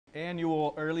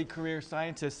annual Early Career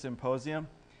Scientist Symposium.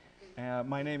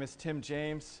 My name is Tim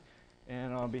James,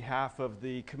 and on behalf of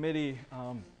the committee,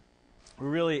 we're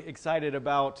really excited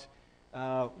about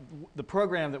the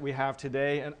program that we have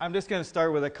today. And I'm just going to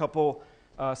start with a couple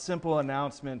simple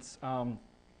announcements.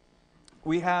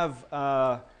 We have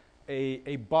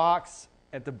a box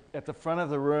at the front of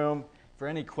the room for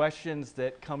any questions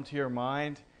that come to your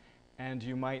mind and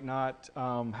you might not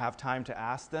have time to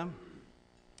ask them.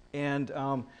 And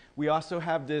we also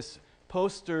have this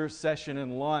poster session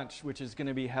and lunch, which is going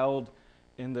to be held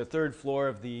in the third floor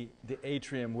of the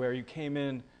atrium where you came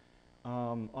in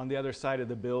on the other side of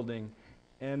the building.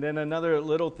 And then another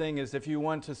little thing is if you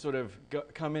want to sort of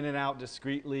come in and out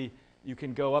discreetly, you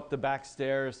can go up the back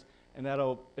stairs, and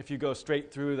that'll, if you go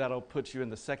straight through, that'll put you in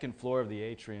the second floor of the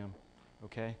atrium.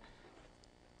 Okay?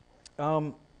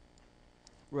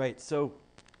 Right, so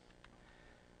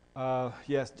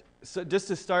yes, so just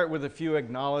to start with a few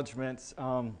acknowledgments,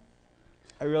 I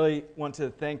really want to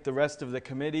thank the rest of the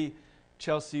committee,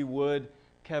 Chelsea Wood,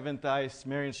 Kevin Theis,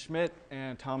 Marion Schmidt,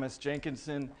 and Thomas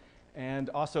Jenkinson, and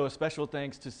also a special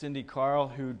thanks to Cindy Carl,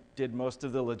 who did most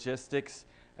of the logistics,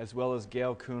 as well as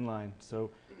Gail Kuhnlein.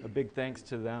 So a big thanks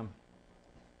to them.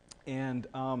 And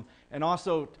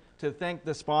also to thank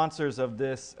the sponsors of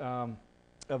this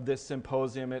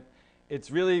symposium. It's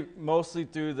really mostly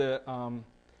through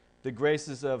the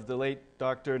graces of the late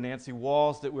Dr. Nancy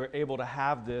Walls that we're able to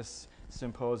have this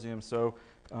symposium. So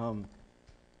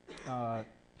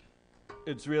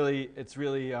it's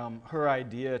really her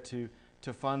idea to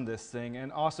fund this thing.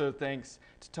 And also thanks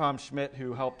to Tom Schmidt,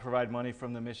 who helped provide money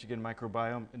from the Michigan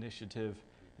Microbiome Initiative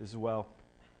as well.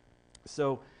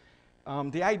 So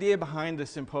the idea behind this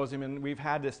symposium, and we've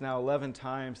had this now 11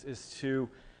 times, is to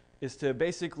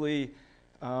basically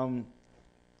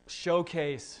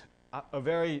showcase a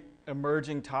very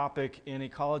emerging topic in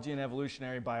ecology and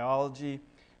evolutionary biology,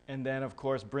 and then of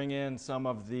course bring in some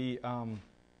of the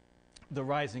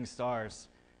rising stars,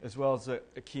 as well as a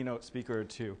keynote speaker or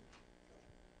two.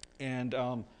 And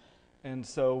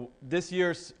so this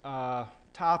year's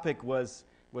topic was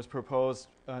proposed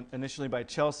initially by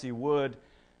Chelsea Wood,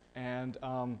 and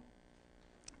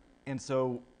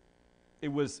so it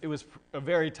was a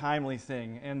very timely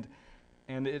thing,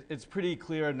 and it's pretty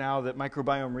clear now that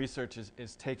microbiome research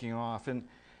is taking off. And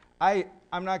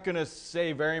I'm not going to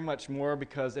say very much more,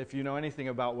 because if you know anything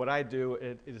about what I do,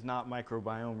 it is not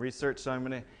microbiome research, so I'm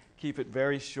going to keep it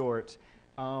very short.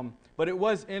 But it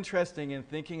was interesting in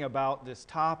thinking about this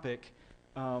topic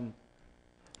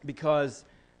because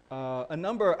a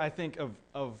number, I think,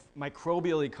 of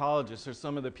microbial ecologists, or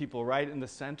some of the people right in the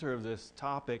center of this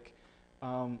topic,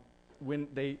 when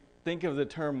they think of the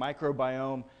term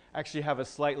microbiome, actually have a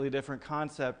slightly different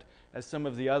concept as some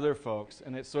of the other folks.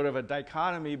 And it's sort of a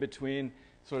dichotomy between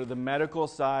sort of the medical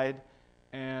side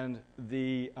and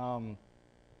the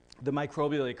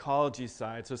microbial ecology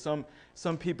side. So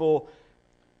some people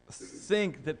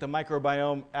think that the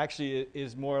microbiome actually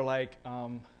is more like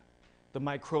the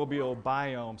microbial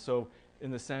biome, so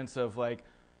in the sense of like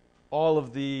all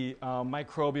of the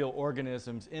microbial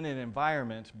organisms in an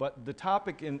environment. But the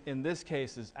topic in this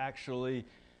case is actually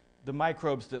the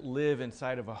microbes that live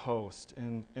inside of a host.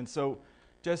 And so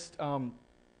just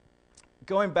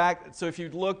going back, so if you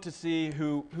look to see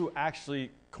who actually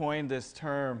coined this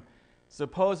term,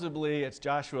 supposedly it's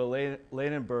Joshua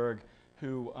Leidenberg,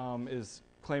 who is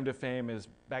claim to fame is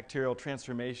bacterial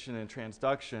transformation and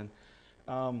transduction.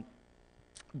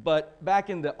 But back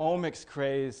in the omics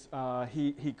craze,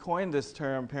 he coined this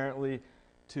term apparently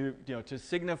to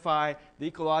signify the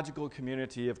ecological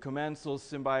community of commensal,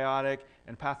 symbiotic,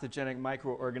 and pathogenic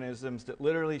microorganisms that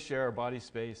literally share our body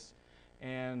space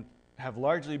and have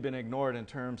largely been ignored in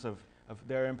terms of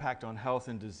their impact on health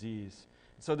and disease.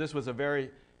 So this was a very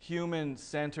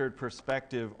human-centered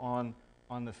perspective on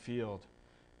the field.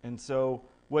 And so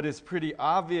what is pretty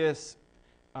obvious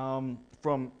from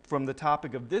the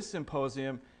topic of this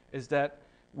symposium is that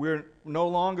we're no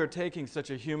longer taking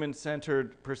such a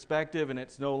human-centered perspective, and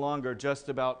it's no longer just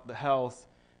about the health.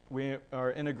 We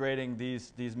are integrating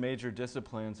these major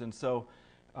disciplines. And so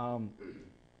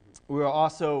we're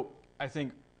also, I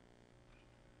think,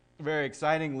 very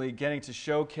excitingly getting to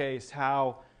showcase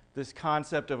how this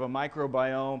concept of a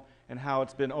microbiome and how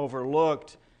it's been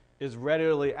overlooked is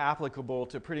readily applicable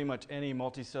to pretty much any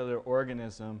multicellular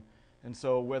organism. And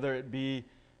so whether it be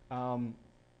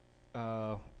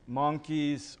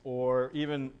monkeys or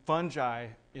even fungi,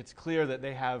 it's clear that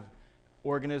they have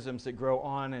organisms that grow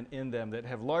on and in them that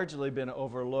have largely been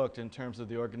overlooked in terms of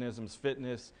the organism's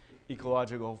fitness,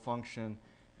 ecological function,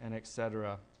 and et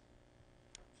cetera.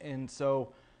 And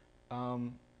so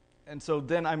and so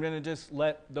then I'm going to just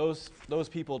let those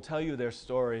people tell you their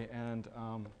story, and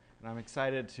I'm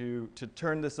excited to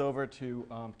turn this over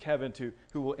to Kevin,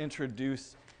 who will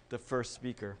introduce the first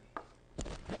speaker.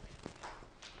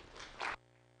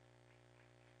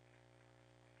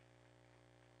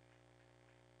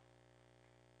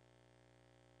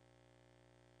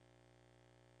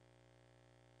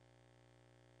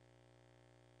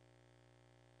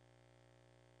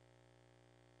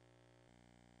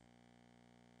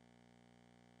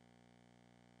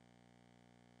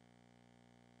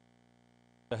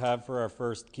 To have for our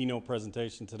first keynote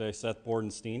presentation today, Seth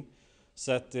Bordenstein.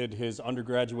 Seth did his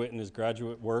undergraduate and his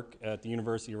graduate work at the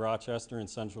University of Rochester in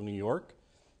central New York,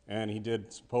 and he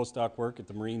did some postdoc work at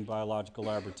the Marine Biological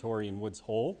Laboratory in Woods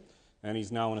Hole, and he's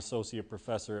now an associate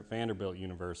professor at Vanderbilt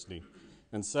University.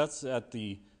 And Seth's at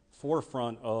the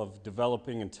forefront of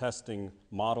developing and testing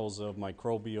models of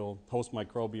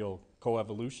post-microbial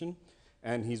coevolution,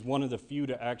 and he's one of the few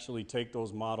to actually take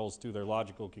those models to their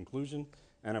logical conclusion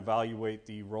and evaluate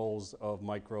the roles of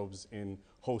microbes in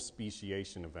host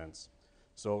speciation events.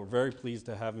 So we're very pleased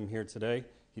to have him here today.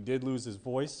 He did lose his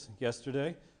voice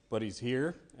yesterday, but he's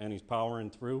here and he's powering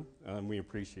through, and we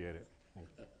appreciate it. Thank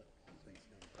you.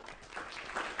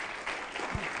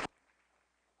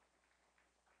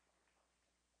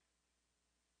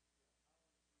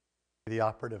 The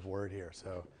operative word here,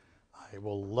 so I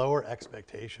will lower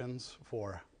expectations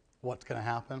for what's going to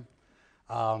happen.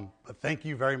 But thank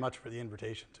you very much for the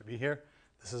invitation to be here.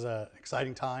 This is an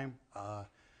exciting time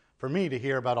for me to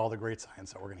hear about all the great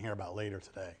science that we're going to hear about later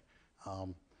today.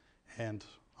 And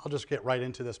I'll just get right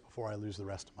into this before I lose the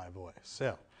rest of my voice.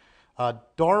 So,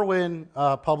 Darwin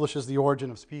publishes The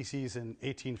Origin of Species in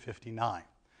 1859.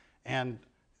 And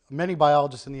many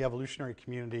biologists in the evolutionary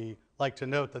community like to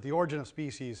note that The Origin of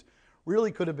Species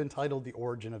really could have been titled The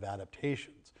Origin of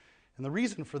Adaptations. And the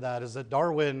reason for that is that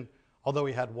Darwin, although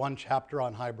he had one chapter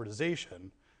on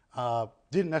hybridization,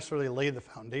 didn't necessarily lay the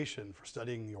foundation for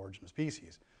studying the origin of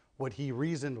species. What he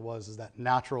reasoned is that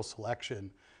natural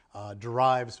selection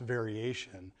derives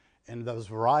variation, and those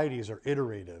varieties are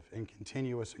iterative and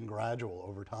continuous and gradual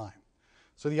over time.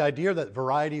 So the idea that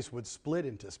varieties would split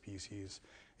into species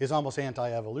is almost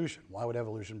anti-evolution. Why would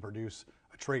evolution produce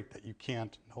a trait that you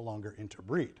can't no longer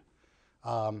interbreed?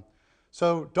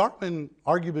 So Darwin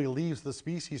arguably leaves the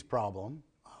species problem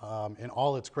in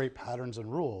all its great patterns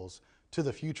and rules to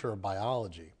the future of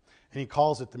biology. And he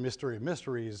calls it the mystery of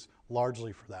mysteries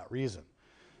largely for that reason.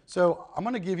 So I'm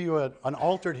going to give you an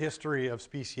altered history of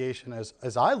speciation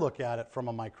as I look at it from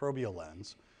a microbial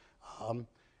lens. And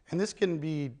this can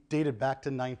be dated back to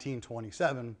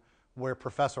 1927, where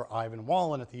Professor Ivan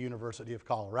Wallin at the University of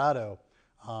Colorado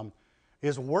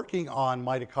is working on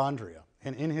mitochondria.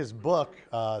 And in his book,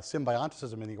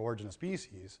 Symbioticism and the Origin of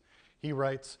Species, he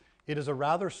writes, "It is a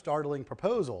rather startling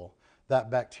proposal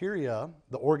that bacteria,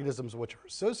 the organisms which are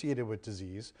associated with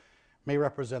disease, may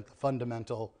represent the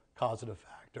fundamental causative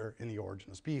factor in the origin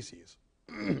of species."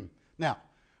 Now,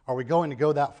 are we going to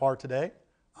go that far today?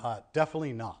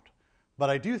 Definitely not. But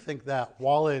I do think that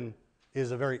Wallin is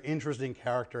a very interesting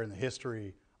character in the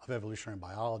history of evolutionary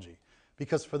biology,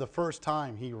 because for the first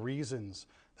time he reasons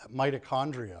that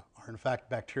mitochondria are in fact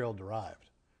bacterial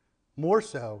derived. More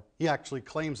so, he actually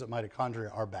claims that mitochondria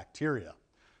are bacteria.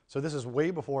 So this is way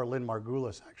before Lynn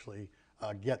Margulis actually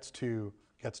gets to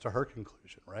her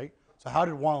conclusion, right? So how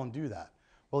did Wallin do that?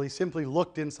 Well, he simply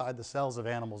looked inside the cells of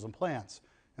animals and plants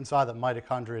and saw that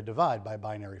mitochondria divide by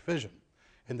binary fission.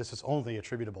 And this is only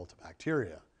attributable to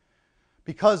bacteria.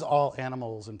 Because all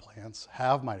animals and plants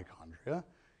have mitochondria,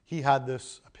 he had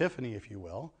this epiphany, if you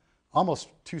will, almost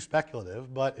too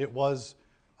speculative, but it was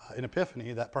an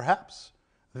epiphany that perhaps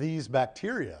these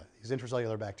bacteria, these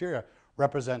intracellular bacteria,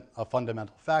 represent a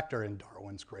fundamental factor in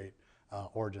Darwin's great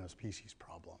origin of species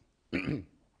problem.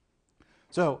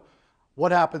 So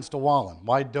what happens to Wallin?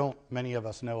 Why don't many of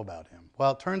us know about him?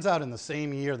 Well, it turns out in the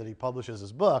same year that he publishes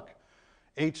his book,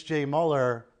 H.J.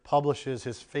 Muller publishes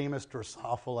his famous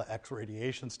Drosophila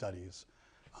X-radiation studies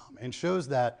and shows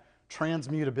that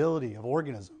transmutability of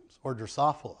organisms, or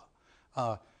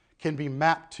Drosophila, can be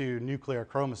mapped to nuclear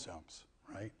chromosomes,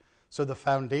 right? So the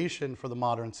foundation for the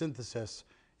modern synthesis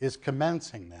is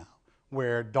commencing now,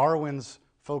 where Darwin's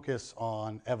focus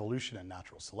on evolution and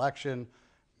natural selection,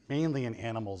 mainly in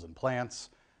animals and plants,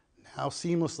 now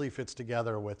seamlessly fits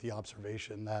together with the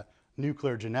observation that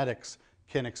nuclear genetics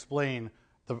can explain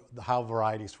how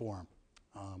varieties form.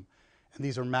 And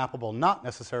these are mappable not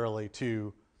necessarily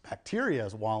to bacteria,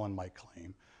 as Wallin might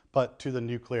claim, but to the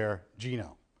nuclear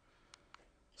genome.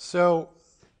 So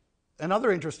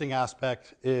another interesting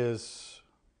aspect is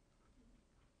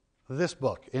this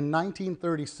book. In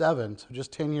 1937, so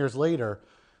just 10 years later,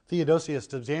 Theodosius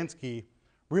Dobzhansky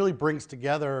really brings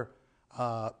together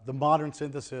the modern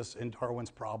synthesis in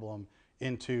Darwin's problem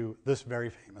into this very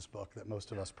famous book that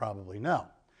most of us probably know.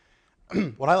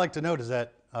 What I like to note is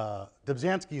that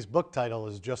Dobzhansky's book title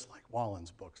is just like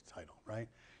Wallen's book title, right?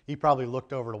 He probably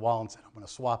looked over to Wallen and said, I'm going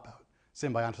to swap out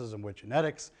symbioticism with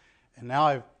genetics, and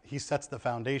now he sets the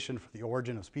foundation for the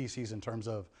origin of species in terms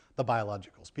of the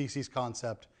biological species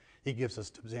concept. He gives us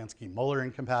Dobzhansky-Muller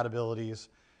incompatibilities,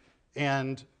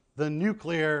 and the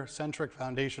nuclear-centric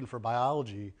foundation for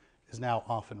biology is now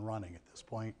off and running at this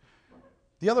point.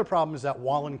 The other problem is that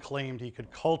Wallen claimed he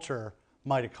could culture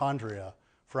mitochondria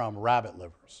from rabbit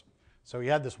livers. So he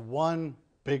had this one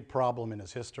big problem in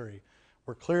his history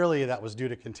where clearly that was due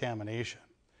to contamination.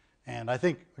 And I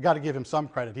think I got to give him some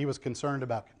credit. He was concerned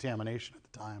about contamination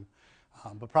at the time,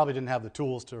 but probably didn't have the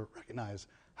tools to recognize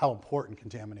how important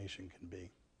contamination can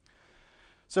be.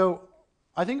 So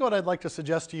I think what I'd like to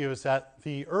suggest to you is that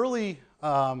the early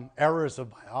eras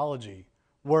of biology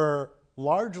were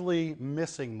largely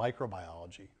missing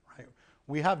microbiology, right?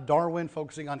 We have Darwin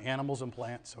focusing on animals and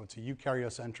plants, so it's a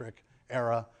eukaryocentric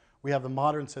era. We have the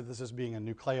modern synthesis being a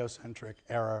nucleocentric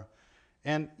era,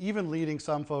 and even leading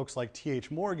some folks like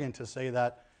T.H. Morgan to say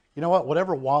that, you know what,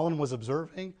 whatever Wallen was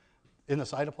observing in the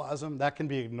cytoplasm, that can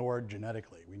be ignored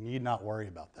genetically. We need not worry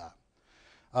about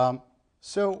that.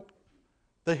 So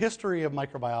the history of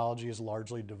microbiology is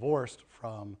largely divorced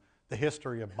from the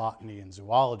history of botany and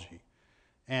zoology.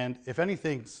 And if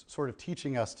anything's sort of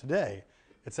teaching us today,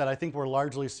 it's that I think we're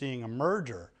largely seeing a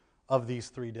merger of these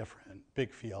three different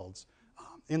big fields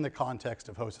in the context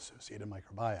of host-associated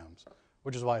microbiomes,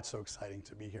 which is why it's so exciting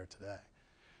to be here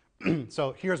today.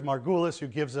 So here's Margulis, who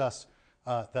gives us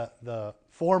the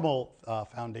formal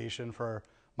foundation for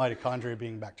mitochondria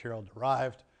being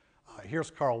bacterial-derived. Here's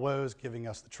Carl Woese giving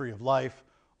us the tree of life,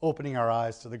 opening our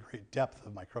eyes to the great depth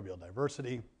of microbial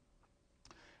diversity.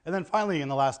 And then finally, in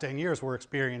the last 10 years, we're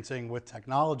experiencing, with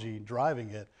technology driving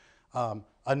it,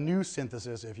 a new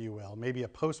synthesis, if you will, maybe a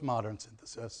postmodern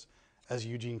synthesis, as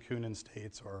Eugene Koonin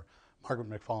states, or Margaret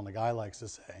McFall-Nagai likes to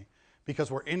say,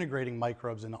 because we're integrating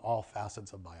microbes into all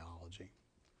facets of biology.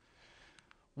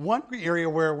 One area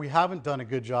where we haven't done a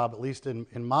good job, at least in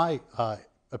my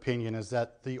opinion, is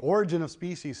that the origin of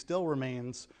species still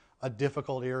remains a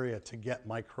difficult area to get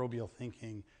microbial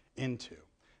thinking into.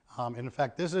 And in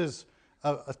fact, this is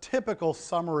a typical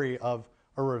summary of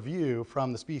a review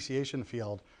from the speciation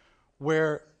field,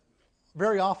 where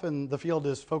very often the field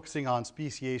is focusing on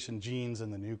speciation genes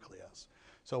in the nucleus.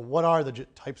 So what are the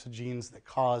types of genes that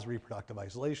cause reproductive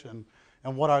isolation,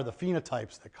 and what are the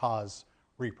phenotypes that cause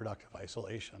reproductive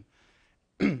isolation?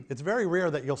 It's very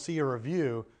rare that you'll see a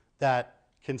review that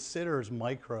considers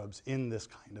microbes in this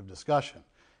kind of discussion.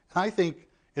 And I think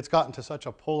it's gotten to such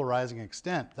a polarizing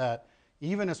extent that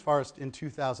even as far as in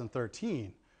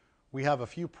 2013, we have a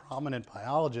few prominent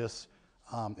biologists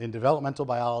in developmental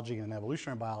biology and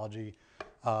evolutionary biology,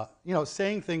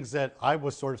 saying things that I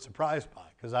was sort of surprised by,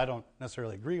 because I don't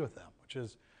necessarily agree with them, which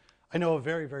is, I know of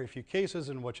very, very few cases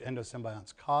in which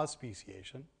endosymbionts cause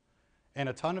speciation, and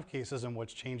a ton of cases in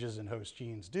which changes in host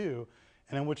genes do,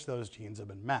 and in which those genes have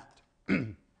been mapped.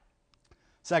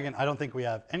 Second, I don't think we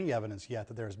have any evidence yet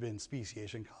that there's been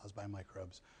speciation caused by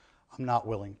microbes. I'm not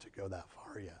willing to go that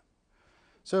far yet.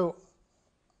 So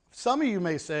some of you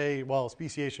may say, well,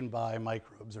 speciation by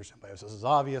microbes or symbiosis is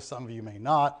obvious. Some of you may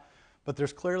not. But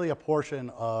there's clearly a portion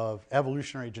of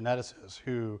evolutionary geneticists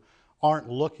who aren't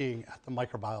looking at the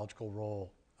microbiological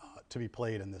role to be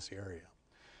played in this area.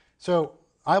 So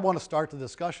I want to start the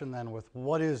discussion then with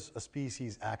what is a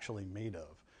species actually made of?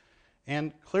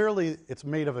 And clearly it's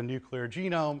made of a nuclear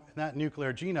genome, and that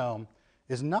nuclear genome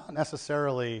is not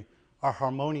necessarily a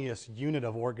harmonious unit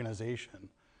of organization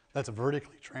that's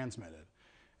vertically transmitted.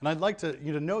 And I'd like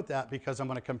you to note that because I'm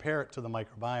going to compare it to the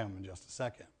microbiome in just a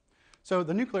second. So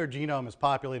the nuclear genome is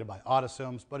populated by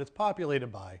autosomes, but it's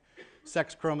populated by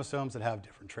sex chromosomes that have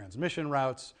different transmission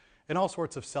routes and all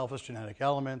sorts of selfish genetic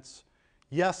elements.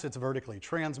 Yes, it's vertically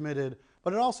transmitted,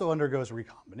 but it also undergoes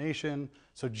recombination,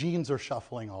 so genes are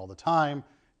shuffling all the time.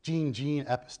 Gene-gene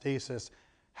epistasis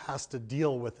has to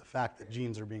deal with the fact that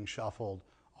genes are being shuffled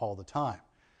all the time.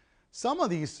 Some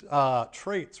of these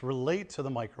traits relate to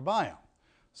the microbiome.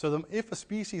 So if a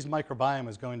species microbiome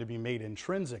is going to be made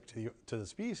intrinsic to the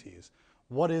species,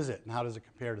 what is it and how does it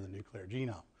compare to the nuclear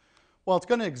genome? Well, it's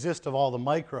going to exist of all the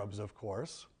microbes, of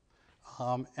course.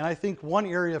 And I think one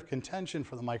area of contention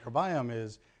for the microbiome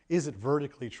is it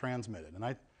vertically transmitted?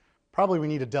 And probably we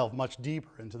need to delve much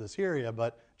deeper into this area,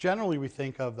 but generally we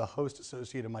think of the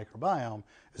host-associated microbiome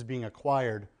as being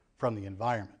acquired from the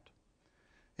environment.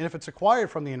 And if it's acquired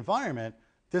from the environment,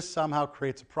 this somehow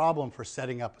creates a problem for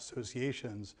setting up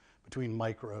associations between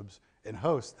microbes and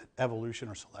hosts that evolution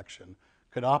or selection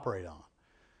could operate on.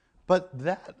 But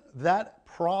that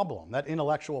problem, that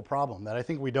intellectual problem that I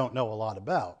think we don't know a lot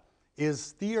about,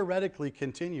 is theoretically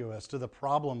continuous to the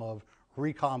problem of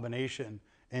recombination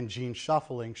and gene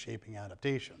shuffling shaping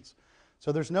adaptations.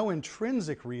 So there's no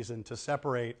intrinsic reason to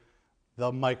separate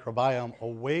the microbiome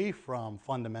away from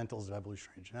fundamentals of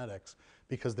evolutionary genetics,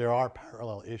 because there are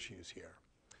parallel issues here.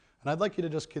 And I'd like you to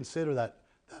just consider that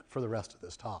for the rest of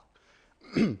this talk.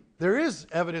 There is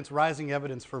evidence, rising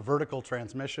evidence for vertical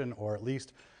transmission, or at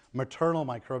least maternal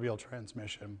microbial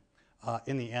transmission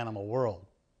in the animal world.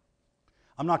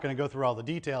 I'm not going to go through all the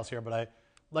details here, but I'd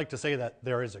like to say that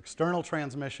there is external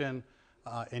transmission.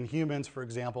 In humans, for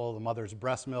example, the mother's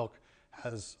breast milk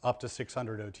has up to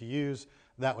 600 OTUs.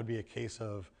 That would be a case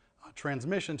of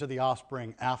transmission to the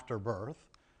offspring after birth.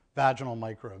 Vaginal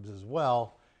microbes as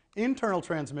well. Internal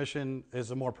transmission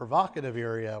is a more provocative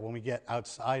area when we get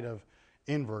outside of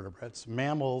invertebrates.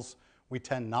 Mammals, we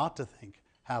tend not to think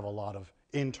have a lot of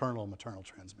internal maternal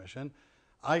transmission.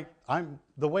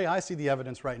 The way I see the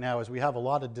evidence right now is we have a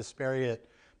lot of disparate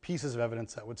pieces of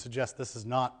evidence that would suggest this is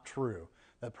not true,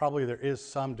 that probably there is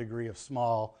some degree of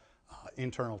small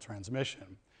internal transmission.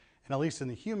 And at least in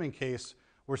the human case,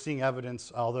 we're seeing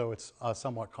evidence, although it's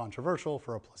somewhat controversial,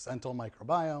 for a placental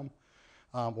microbiome.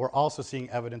 We're also seeing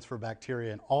evidence for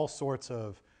bacteria in all sorts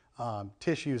of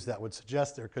tissues that would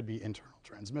suggest there could be internal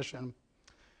transmission.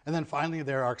 And then finally,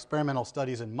 there are experimental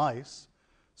studies in mice.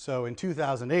 So in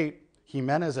 2008,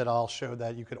 Jimenez et al. Showed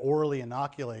that you could orally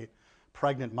inoculate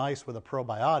pregnant mice with a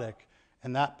probiotic,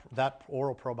 and that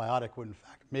oral probiotic would in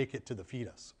fact make it to the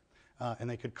fetus. And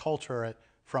they could culture it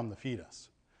from the fetus.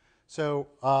 So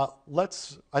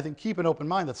let's, I think, keep an open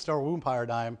mind that sterile womb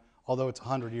paradigm, although it's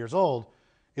 100 years old,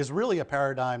 is really a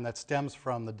paradigm that stems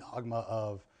from the dogma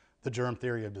of the germ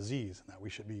theory of disease, and that we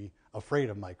should be afraid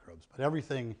of microbes. But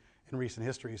everything in recent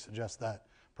history suggests that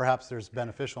perhaps there's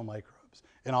beneficial microbes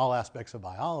in all aspects of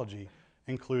biology,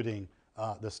 including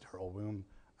the sterile womb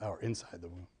or inside the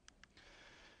womb.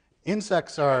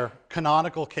 Insects are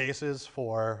canonical cases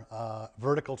for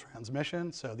vertical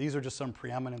transmission. So these are just some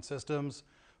preeminent systems.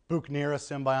 Buchnera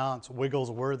symbionts,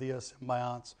 Wigglesworthia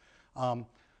symbionts.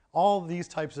 All these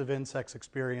types of insects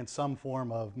experience some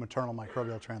form of maternal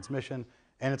microbial transmission,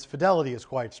 and its fidelity is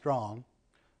quite strong.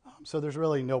 So there's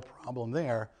really no problem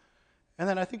there. And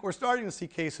then I think we're starting to see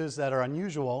cases that are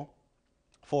unusual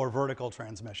for vertical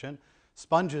transmission.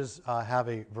 Sponges have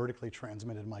a vertically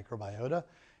transmitted microbiota.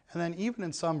 And then even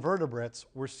in some vertebrates,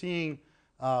 we're seeing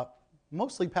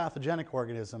mostly pathogenic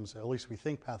organisms, at least we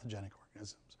think pathogenic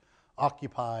organisms,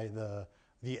 occupy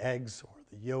the eggs or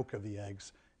the yolk of the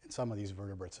eggs in some of these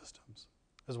vertebrate systems,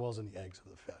 as well as in the eggs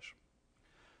of the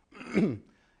fish.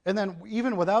 And then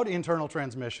even without internal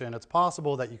transmission, it's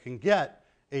possible that you can get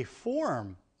a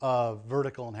form of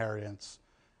vertical inheritance,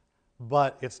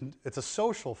 but it's a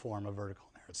social form of vertical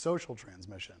inheritance, social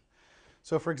transmission.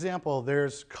 So for example,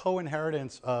 there's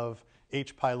co-inheritance of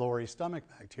H. pylori stomach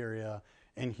bacteria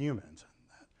in humans.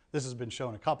 This has been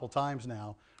shown a couple times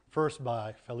now, first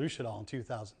by Felucci et al. In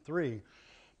 2003.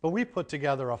 But we put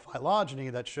together a phylogeny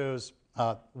that shows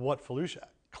what Felucci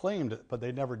claimed, but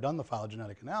they'd never done the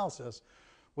phylogenetic analysis,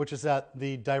 which is that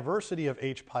the diversity of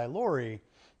H. pylori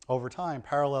over time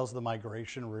parallels the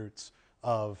migration routes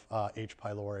of H.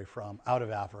 pylori from out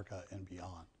of Africa and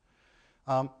beyond.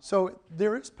 So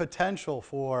there is potential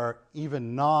for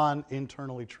even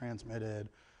non-internally transmitted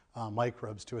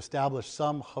microbes to establish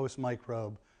some host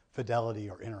microbe fidelity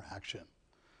or interaction.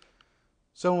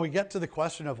 So when we get to the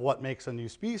question of what makes a new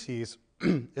species,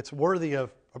 it's worthy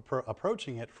of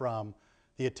approaching it from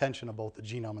the attention of both the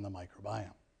genome and the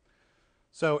microbiome.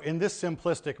 So in this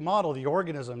simplistic model, the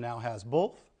organism now has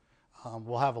both.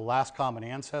 We'll have a last common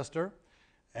ancestor,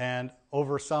 and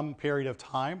over some period of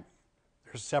time,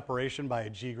 there's separation by a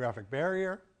geographic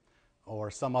barrier or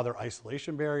some other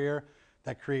isolation barrier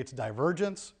that creates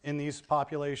divergence in these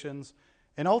populations,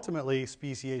 and ultimately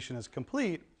speciation is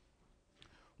complete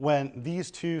when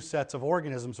these two sets of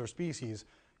organisms or species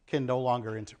can no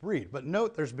longer interbreed. But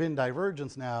note there's been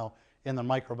divergence now in the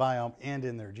microbiome and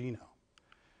in their genome.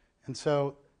 And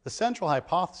so the central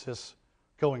hypothesis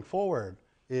going forward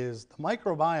is the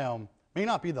microbiome may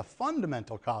not be the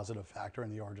fundamental causative factor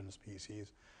in the origin of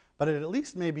species, but it at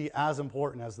least may be as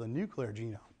important as the nuclear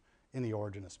genome in the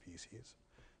origin of species.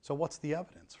 So what's the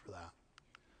evidence for that?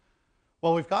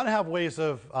 Well, we've got to have ways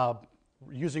of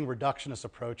using reductionist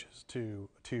approaches to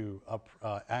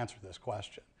answer this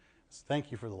question.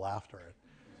 Thank you for the laughter.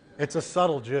 It's a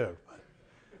subtle joke.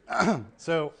 But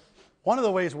so one of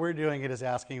the ways we're doing it is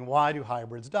asking, why do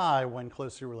hybrids die when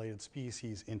closely related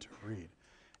species interbreed?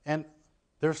 And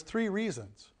there's 3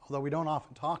 reasons, although we don't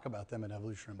often talk about them in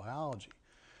evolutionary biology.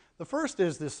 The first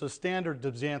is this standard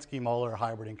Dobzhansky-Muller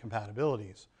hybrid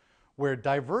incompatibilities, where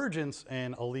divergence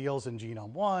in alleles in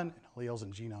genome 1 and alleles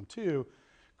in genome 2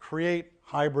 create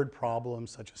hybrid problems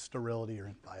such as sterility or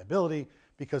inviability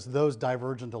because those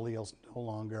divergent alleles no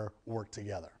longer work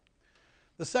together.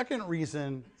 The second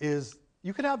reason is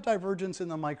you could have divergence in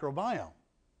the microbiome,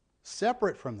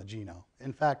 separate from the genome.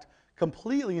 In fact,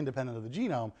 completely independent of the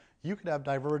genome, you could have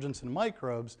divergence in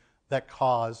microbes that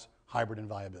cause hybrid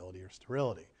inviability or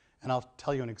sterility. And I'll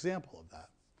tell you an example of that.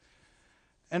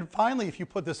 And finally, if you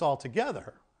put this all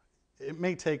together, it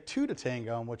may take 2 to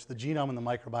tango, in which the genome and the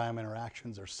microbiome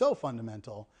interactions are so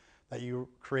fundamental that you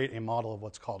create a model of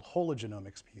what's called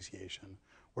hologenomic speciation,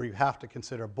 where you have to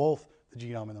consider both the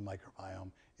genome and the microbiome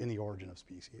in the origin of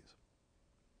species.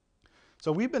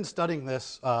 So we've been studying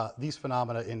these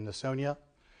phenomena in Nasonia.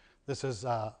 This is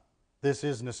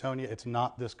Nasonia. It's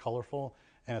not this colorful,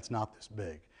 and it's not this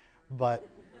big. But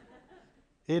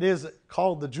it is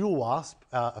called the jewel wasp,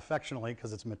 affectionately,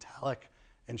 because it's metallic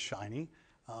and shiny.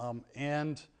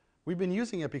 And we've been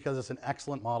using it because it's an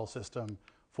excellent model system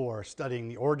for studying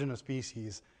the origin of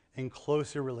species in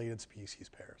closely related species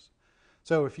pairs.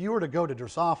 So if you were to go to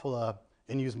Drosophila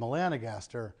and use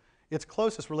melanogaster, its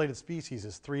closest related species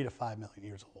is 3 to 5 million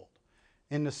years old.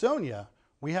 In Nasonia,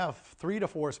 we have 3 to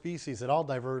 4 species that all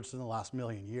diverged in the last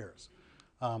million years.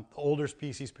 The older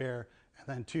species pair,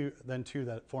 and then two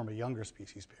that form a younger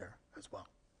species pair as well.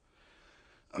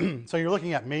 So you're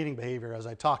looking at mating behavior as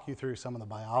I talk you through some of the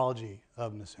biology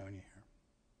of Nasonia here.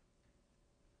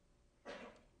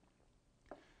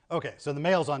 Okay, so the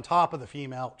male's on top of the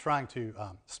female, trying to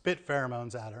spit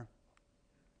pheromones at her,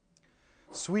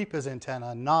 sweep his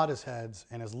antenna, nod his heads,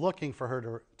 and is looking for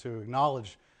her to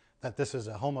acknowledge that this is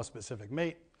a homospecific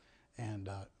mate. And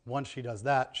once she does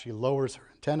that, she lowers her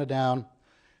antenna down,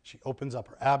 she opens up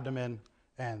her abdomen,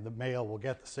 and the male will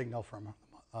get the signal from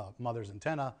mother's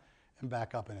antenna and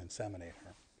back up and inseminate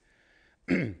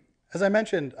her. As I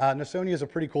mentioned, Nasonia is a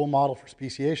pretty cool model for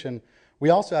speciation. We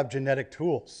also have genetic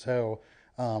tools. So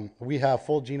we have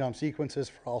full genome sequences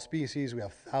for all species. We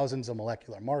have thousands of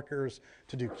molecular markers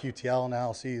to do QTL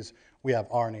analyses. We have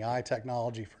RNAi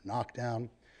technology for knockdown.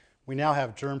 We now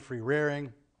have germ-free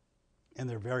rearing, and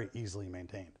they're very easily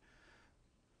maintained.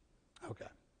 Okay.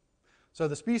 So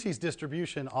the species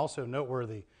distribution, also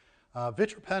noteworthy.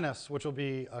 Vitropenis, which will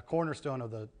be a cornerstone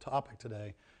of the topic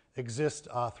today, exists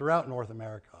throughout North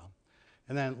America.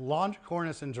 And then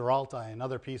Longicornis and Giralti,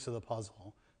 another piece of the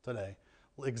puzzle today,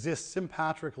 exists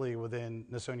sympatrically within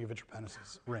Nasonia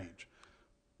vitropenis' range.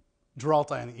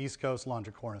 Giralti on the east coast,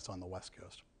 Longicornis on the west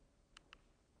coast.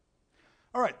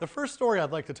 All right, the first story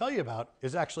I'd like to tell you about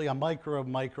is actually a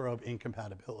microbe-microbe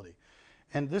incompatibility.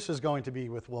 And this is going to be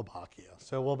with Wolbachia.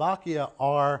 So Wolbachia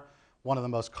are one of the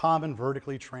most common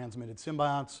vertically transmitted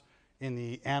symbionts in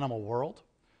the animal world.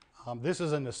 This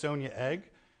is a Nasonia egg.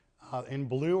 In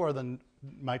blue are the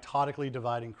mitotically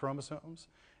dividing chromosomes,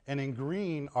 and in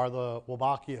green are the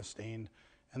Wolbachia stained,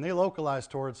 and they localize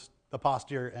towards the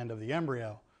posterior end of the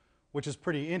embryo, which is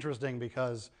pretty interesting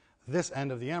because this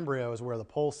end of the embryo is where the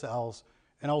pole cells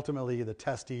and ultimately the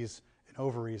testes and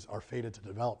ovaries are fated to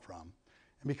develop from.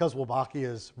 And because Wolbachia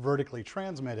is vertically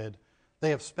transmitted, they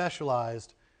have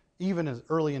specialized, even as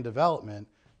early in development,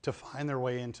 to find their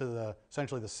way into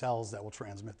essentially the cells that will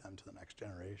transmit them to the next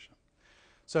generation.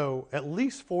 So at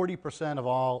least 40% of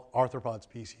all arthropod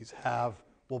species have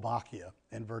Wolbachia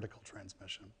in vertical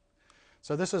transmission.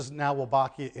 So this is now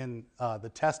Wolbachia in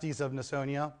the testes of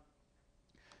Nasonia,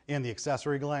 in the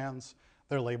accessory glands.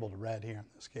 They're labeled red here in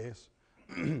this case.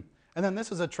 And then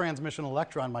this is a transmission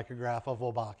electron micrograph of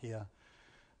Wolbachia.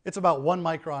 It's about 1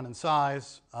 micron in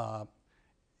size.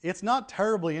 It's not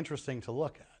terribly interesting to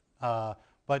look at,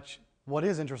 but what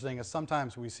is interesting is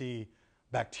sometimes we see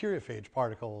bacteriophage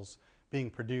particles being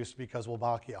produced because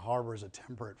Wolbachia harbors a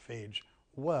temperate phage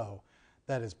woe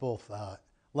that is both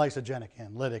lysogenic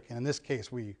and lytic, and in this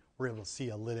case we were able to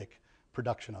see a lytic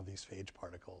production of these phage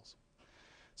particles.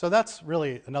 So that's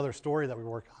really another story that we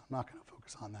work on. I'm not going to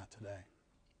focus on that today.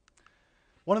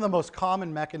 One of the most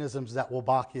common mechanisms that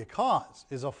Wolbachia cause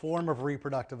is a form of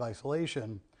reproductive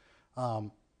isolation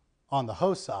on the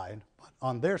host side, but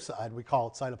on their side we call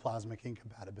it cytoplasmic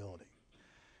incompatibility.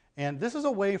 And this is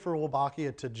a way for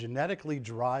Wolbachia to genetically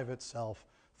drive itself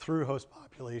through host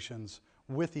populations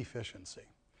with efficiency.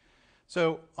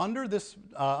 So under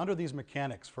these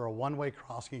mechanics for a one-way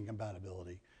crossing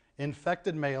incompatibility,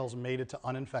 infected males mated to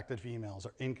uninfected females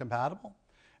are incompatible,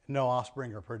 no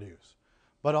offspring are produced.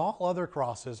 but all other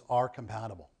crosses are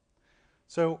compatible.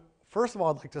 So first of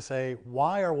all, I'd like to say,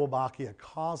 why are Wolbachia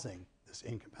causing this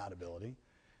incompatibility?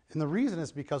 And the reason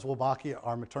is because Wolbachia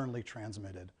are maternally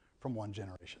transmitted from one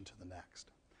generation to the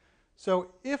next.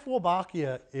 So if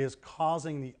Wolbachia is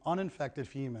causing the uninfected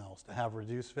females to have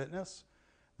reduced fitness,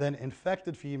 then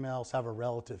infected females have a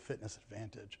relative fitness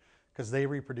advantage because they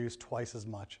reproduce twice as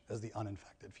much as the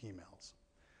uninfected females.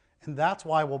 And that's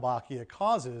why Wolbachia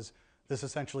causes this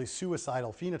essentially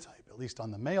suicidal phenotype, at least on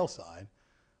the male side,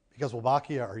 because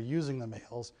Wolbachia are using the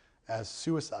males as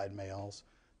suicide males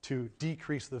to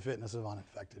decrease the fitness of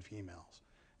uninfected females.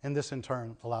 And this in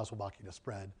turn allows Wolbachia to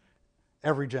spread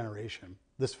every generation.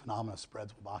 This phenomenon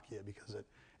spreads Wolbachia because it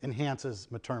enhances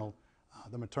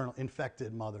the maternal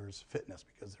infected mother's fitness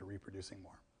because they're reproducing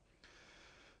more.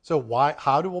 So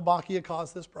how do Wolbachia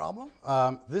cause this problem?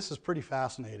 This is pretty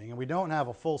fascinating, and we don't have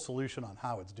a full solution on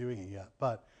how it's doing it yet.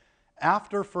 But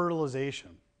after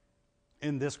fertilization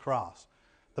in this cross,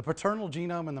 the paternal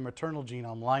genome and the maternal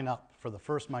genome line up for the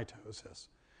first mitosis.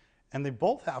 And they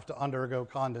both have to undergo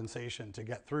condensation to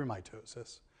get through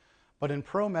mitosis. But in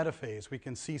prometaphase, we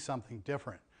can see something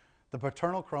different. The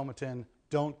paternal chromatin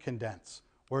don't condense,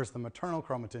 whereas the maternal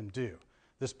chromatin do.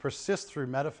 This persists through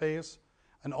metaphase,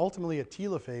 and ultimately at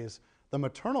telophase, the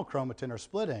maternal chromatin are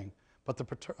splitting, but the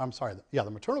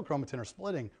maternal chromatin are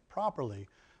splitting properly.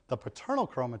 The paternal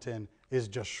chromatin is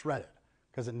just shredded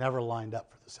because it never lined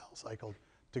up for the cell cycle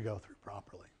to go through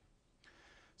properly.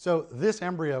 So this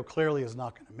embryo clearly is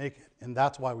not going to make it, and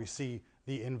that's why we see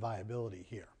the inviability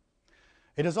here.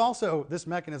 It is also, this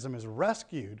mechanism is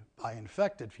rescued by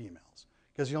infected females,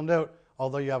 because you'll note,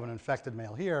 although you have an infected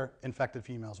male here, infected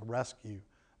females rescue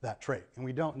that trait, and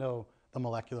we don't know the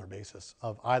molecular basis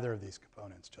of either of these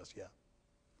components just yet.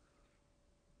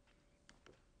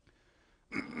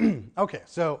 Okay,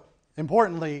 so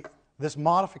importantly, this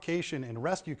modification in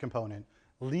rescue component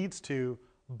leads to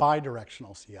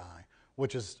bidirectional CI,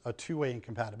 which is a two-way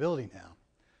incompatibility now.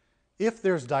 If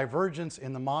there's divergence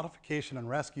in the modification and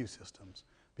rescue systems,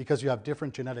 because you have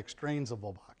different genetic strains of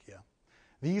Wolbachia,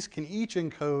 these can each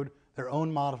encode their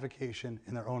own modification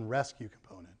in their own rescue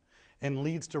component, and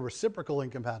leads to reciprocal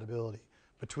incompatibility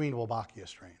between Wolbachia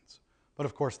strains. But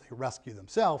of course, they rescue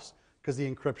themselves because the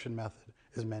encryption method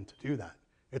is meant to do that.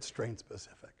 It's strain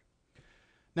specific.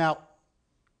 Now,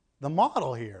 the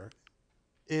model here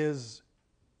is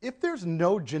if there's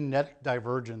no genetic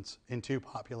divergence in two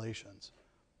populations,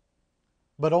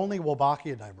 but only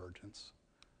Wolbachia divergence,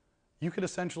 you could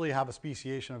essentially have a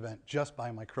speciation event just by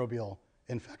microbial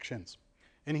infections.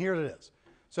 And here it is.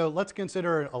 So let's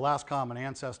consider a last common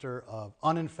ancestor of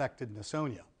uninfected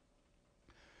Nasonia.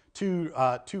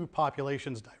 Two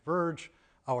populations diverge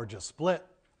or just split,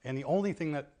 and the only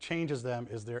thing that changes them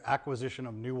is their acquisition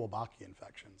of new Wolbachia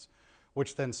infections,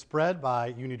 which then spread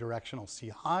by unidirectional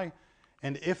CI.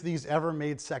 And if these ever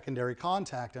made secondary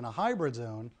contact in a hybrid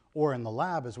zone or in the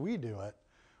lab as we do it,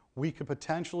 we could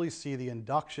potentially see the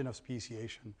induction of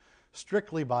speciation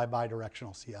strictly by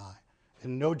bidirectional CI,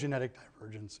 and no genetic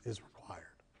divergence is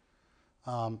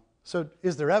required. So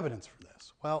is there evidence for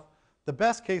this? Well, the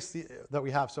best case that we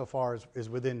have so far is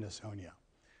within Nasonia.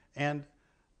 And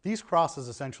these crosses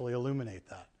essentially illuminate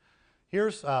that.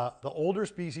 Here's the older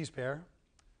species pair,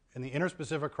 and the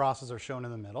interspecific crosses are shown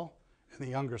in the middle, and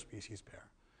the younger species pair.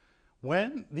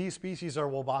 When these species are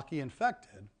Wolbachia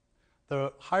infected,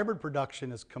 the hybrid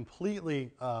production is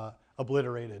completely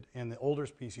obliterated in the older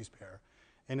species pair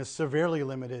and is severely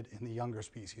limited in the younger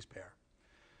species pair.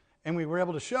 And we were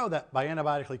able to show that by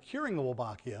antibiotically curing the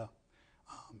Wolbachia,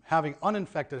 having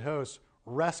uninfected hosts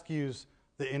rescues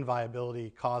the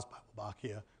inviability caused by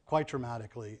Wolbachia quite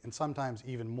dramatically, and sometimes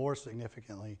even more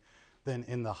significantly than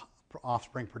in the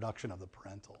offspring production of the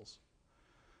parentals.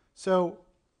 So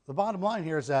the bottom line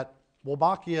here is that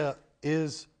Wolbachia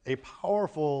is a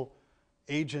powerful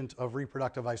agent of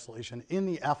reproductive isolation in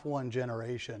the F1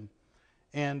 generation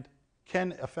and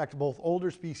can affect both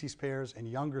older species pairs and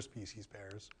younger species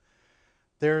pairs.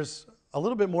 There's a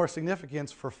little bit more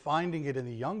significance for finding it in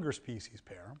the younger species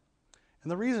pair.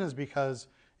 And the reason is because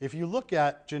if you look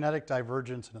at genetic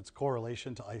divergence and its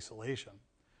correlation to isolation,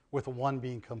 with one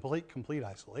being complete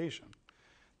isolation,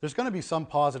 there's going to be some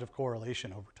positive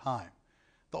correlation over time.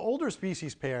 The older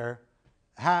species pair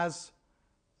has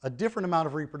a different amount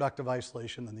of reproductive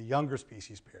isolation than the younger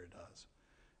species pair does.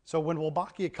 So when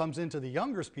Wolbachia comes into the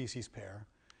younger species pair,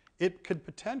 it could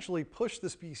potentially push the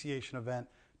speciation event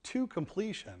to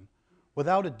completion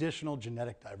without additional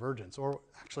genetic divergence, or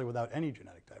actually without any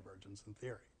genetic divergence in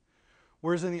theory.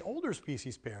 Whereas in the older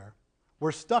species pair,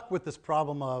 we're stuck with this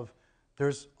problem of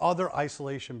there's other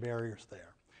isolation barriers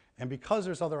there. And because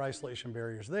there's other isolation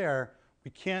barriers there,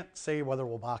 we can't say whether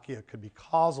Wolbachia could be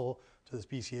causal to the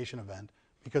speciation event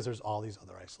because there's all these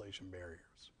other isolation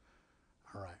barriers.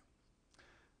 All right.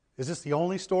 Is this the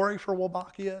only story for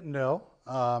Wolbachia? No.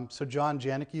 So John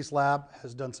Janicki's lab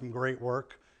has done some great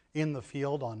work in the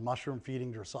field on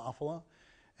mushroom-feeding Drosophila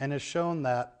and has shown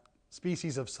that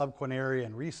species of Subquinaria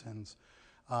and Ricins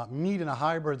meet in a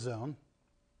hybrid zone,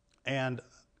 and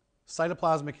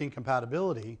cytoplasmic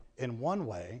incompatibility in one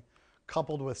way,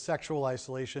 coupled with sexual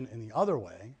isolation in the other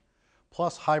way,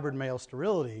 plus hybrid male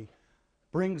sterility,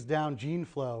 brings down gene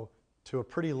flow to a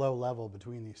pretty low level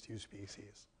between these two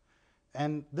species.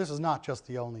 And this is not just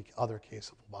the only other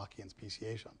case of Wolbachian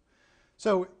speciation.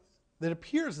 So it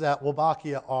appears that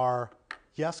Wolbachia are,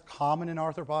 yes, common in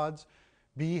arthropods,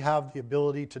 B, have the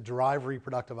ability to derive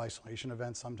reproductive isolation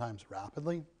events sometimes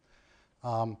rapidly.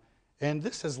 And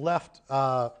this has left,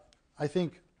 I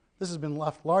think, this has been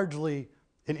left largely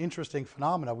an interesting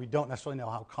phenomena. We don't necessarily know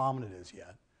how common it is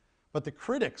yet. But the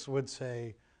critics would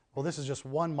say, well, this is just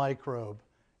one microbe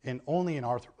only in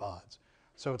arthropods.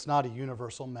 So it's not a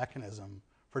universal mechanism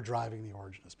for driving the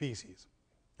origin of species,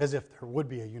 as if there would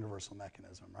be a universal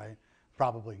mechanism, right?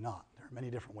 Probably not. There are many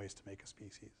different ways to make a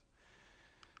species.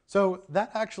 So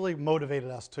that actually motivated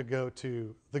us to go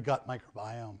to the gut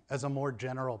microbiome as a more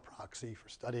general proxy for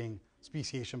studying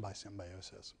speciation by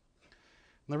symbiosis.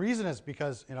 And the reason is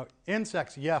because,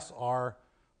 insects, yes, are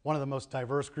one of the most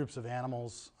diverse groups of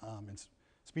animals and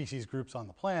species groups on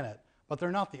the planet, but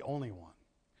they're not the only one.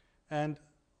 And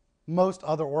most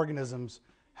other organisms,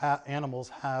 animals,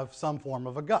 have some form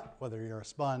of a gut, whether you're a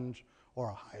sponge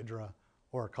or a hydra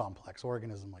or a complex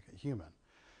organism like a human.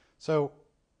 So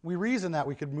we reasoned that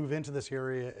we could move into this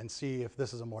area and see if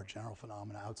this is a more general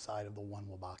phenomenon outside of the one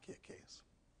Wolbachia case.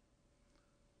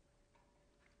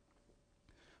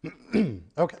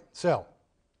 Okay, so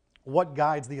what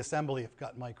guides the assembly of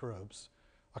gut microbes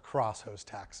across host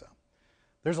taxa?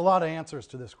 There's a lot of answers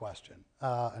to this question,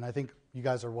 and I think you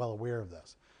guys are well aware of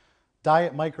this.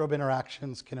 Diet microbe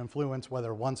interactions can influence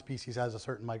whether one species has a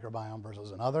certain microbiome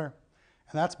versus another,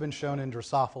 and that's been shown in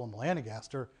Drosophila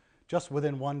melanogaster. Just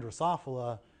within one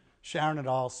Drosophila, Sharon et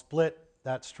al. Split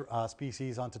that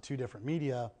species onto two different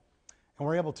media, and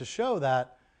we're able to show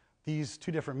that these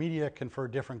two different media confer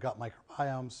different gut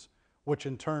microbiomes, which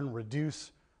in turn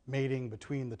reduce mating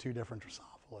between the two different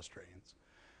Drosophila strains.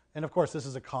 And of course, this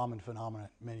is a common phenomenon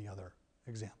in many other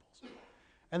examples.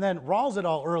 And then Rawls et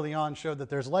al. Early on showed that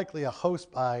there's likely a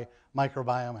host by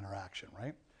microbiome interaction,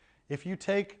 right? If you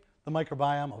take the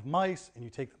microbiome of mice and you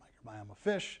take the microbiome of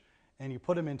fish and you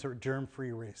put them into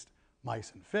germ-free raised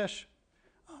mice and fish,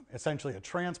 essentially a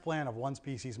transplant of one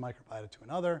species microbiota to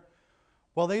another,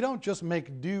 well, they don't just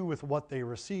make do with what they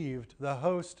received. The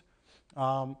host,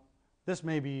 this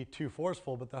may be too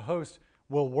forceful, but the host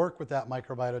will work with that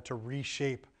microbiota to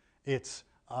reshape its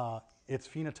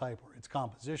phenotype or its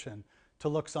composition to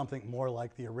look something more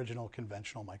like the original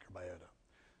conventional microbiota.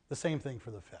 The same thing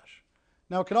for the fish.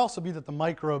 Now, it could also be that the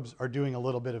microbes are doing a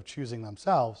little bit of choosing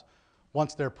themselves.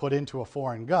 Once they're put into a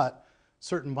foreign gut,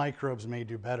 certain microbes may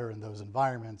do better in those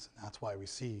environments, and that's why we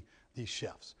see these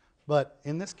shifts. But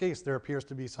in this case, there appears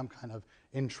to be some kind of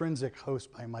intrinsic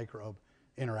host by microbe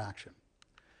interaction.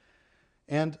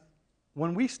 And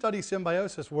when we study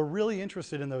symbiosis, we're really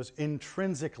interested in those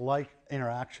intrinsic-like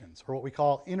interactions, or what we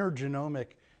call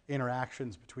intergenomic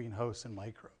interactions between hosts and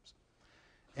microbes.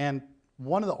 And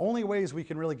one of the only ways we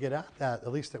can really get at that,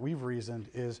 at least that we've reasoned,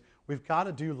 is we've got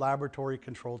to do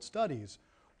laboratory-controlled studies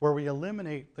where we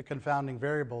eliminate the confounding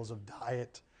variables of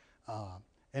diet,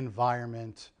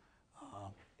 environment,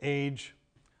 age,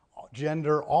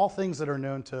 gender, all things that are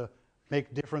known to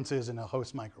make differences in a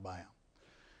host microbiome.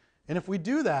 And if we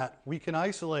do that, we can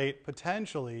isolate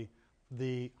potentially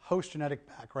the host genetic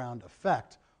background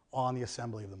effect on the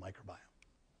assembly of the microbiome.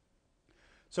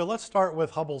 So let's start with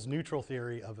Hubble's neutral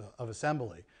theory of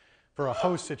assembly for a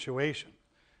host situation.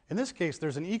 In this case,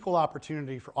 there's an equal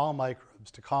opportunity for all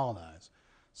microbes to colonize.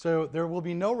 So there will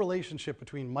be no relationship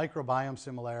between microbiome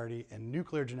similarity and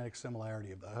nuclear genetic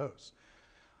similarity of the host.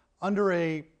 Under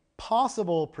a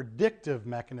possible predictive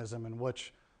mechanism in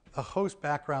which a host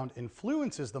background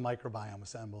influences the microbiome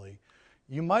assembly,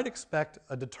 you might expect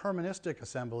a deterministic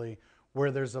assembly where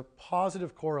there's a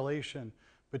positive correlation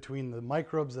between the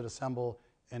microbes that assemble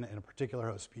in a particular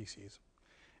host species.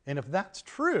 And if that's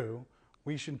true,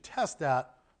 we should test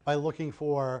that by looking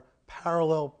for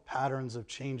parallel patterns of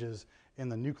changes in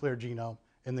the nuclear genome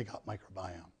in the gut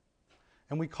microbiome.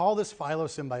 And we call this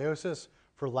phylosymbiosis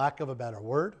for lack of a better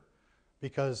word,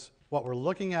 because what we're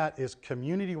looking at is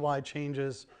community-wide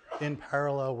changes in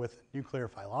parallel with nuclear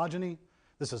phylogeny.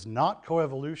 This is not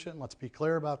coevolution, let's be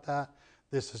clear about that.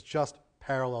 This is just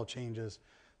parallel changes.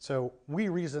 So we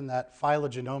reason that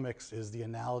phylogenomics is the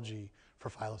analogy for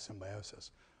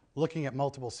phylosymbiosis. Looking at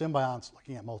multiple symbionts,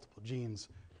 looking at multiple genes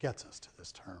gets us to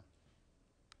this term.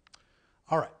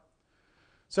 All right.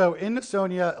 So in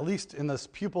Nasonia, at least in this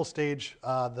pupal stage,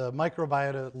 the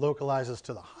microbiota localizes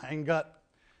to the hindgut.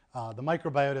 The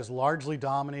microbiota is largely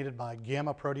dominated by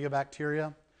gamma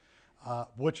proteobacteria,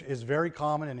 which is very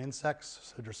common in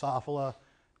insects. So Drosophila,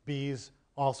 bees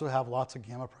also have lots of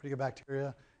gamma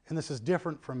proteobacteria, and this is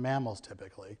different from mammals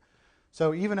typically.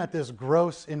 So even at this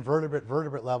gross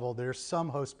invertebrate-vertebrate level, there's some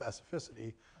host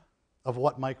specificity of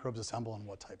what microbes assemble and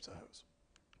what types of hosts.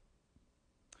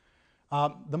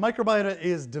 The microbiota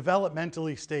is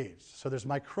developmentally staged, so there's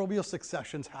microbial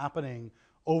successions happening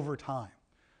over time.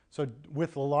 So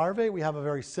with the larvae, we have a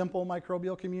very simple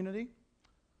microbial community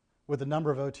with the number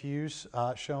of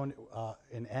OTUs shown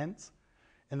in N's.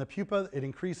 In the pupa, it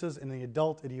increases. In the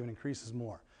adult, it even increases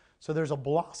more. So there's a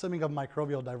blossoming of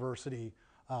microbial diversity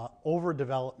over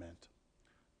development.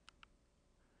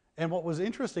 And what was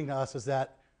interesting to us is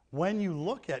that when you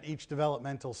look at each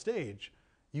developmental stage,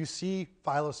 you see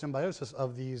phylosymbiosis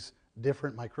of these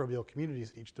different microbial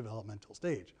communities at each developmental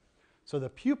stage. So the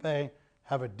pupae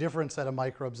have a different set of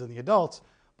microbes than the adults,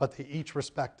 but they each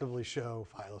respectively show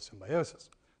phylosymbiosis.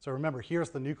 So remember, here's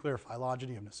the nuclear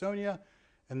phylogeny of Nasonia,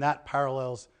 and that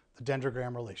parallels the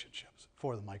dendrogram relationships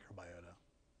for the microbiota.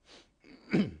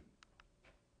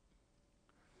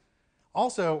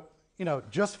 Also,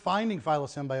 just finding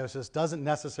phylosymbiosis doesn't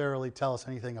necessarily tell us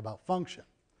anything about function.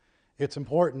 It's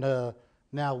important to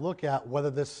now look at whether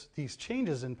these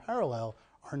changes in parallel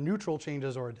are neutral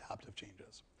changes or adaptive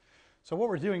changes. So what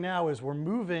we're doing now is we're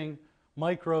moving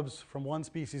microbes from one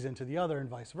species into the other and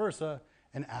vice versa,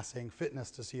 and assaying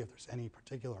fitness to see if there's any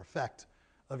particular effect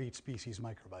of each species'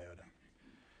 microbiota.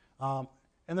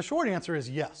 And the short answer is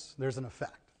yes, there's an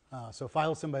effect. So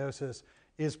phylosymbiosis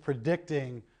is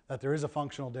predicting that there is a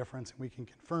functional difference, and we can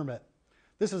confirm it.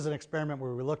 This is an experiment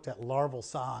where we looked at larval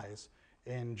size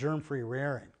in germ-free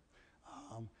rearing.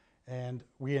 And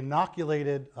we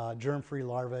inoculated germ-free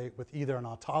larvae with either an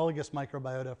autologous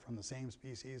microbiota from the same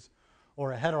species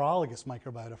or a heterologous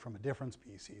microbiota from a different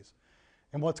species.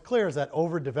 And what's clear is that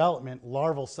over development,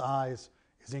 larval size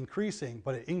is increasing,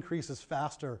 but it increases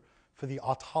faster for the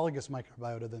autologous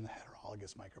microbiota than the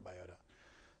heterologous microbiota.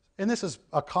 And this is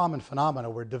a common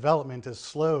phenomenon where development is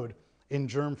slowed in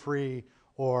germ-free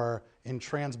or in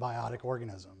transbiotic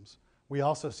organisms. We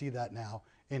also see that now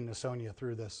in Nasonia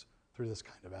through this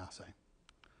kind of assay.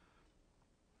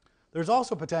 There's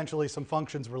also potentially some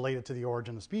functions related to the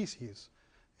origin of species.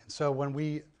 And so when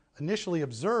we initially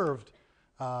observed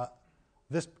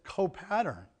this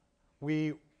co-pattern,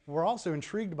 we were also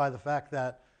intrigued by the fact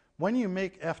that when you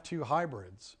make F2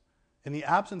 hybrids, in the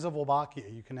absence of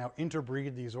Wolbachia, you can now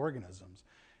interbreed these organisms.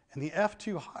 And the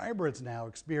F2 hybrids now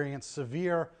experience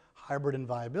severe hybrid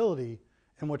inviability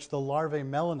in which the larvae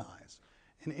melanize.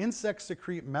 And insects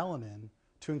secrete melanin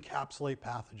to encapsulate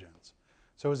pathogens.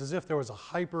 So it was as if there was a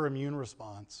hyperimmune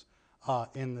response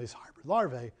in these hybrid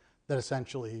larvae that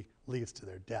essentially leads to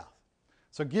their death.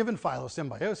 So given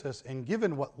phylosymbiosis and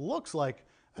given what looks like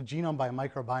a genome by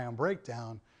microbiome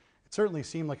breakdown, it certainly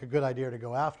seemed like a good idea to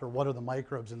go after what are the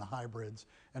microbes in the hybrids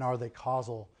and are they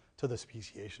causal to the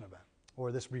speciation event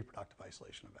or this reproductive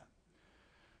isolation event.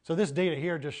 So this data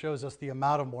here just shows us the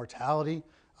amount of mortality.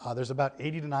 There's about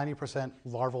 80 to 90%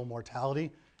 larval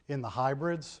mortality in the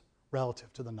hybrids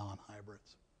relative to the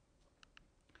non-hybrids.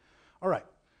 All right,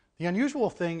 the unusual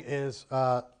thing is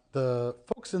the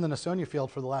folks in the Nasonia field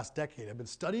for the last decade have been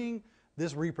studying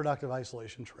this reproductive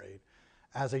isolation trait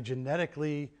as a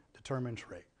genetically determined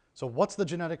trait. So what's the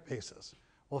genetic basis?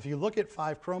 Well, if you look at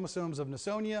 5 chromosomes of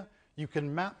Nasonia, you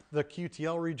can map the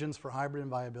QTL regions for hybrid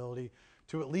inviability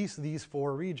to at least these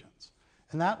 4 regions.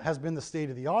 And that has been the state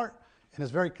of the art and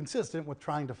is very consistent with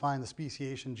trying to find the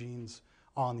speciation genes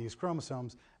on these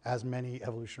chromosomes, as many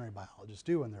evolutionary biologists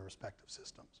do in their respective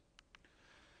systems.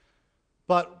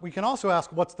 But we can also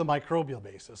ask, what's the microbial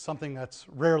basis? Something that's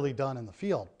rarely done in the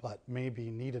field, but may be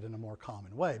needed in a more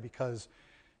common way, because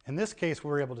in this case, we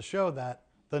were able to show that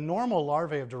the normal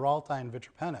larvae of Duraltine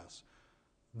vitripennis,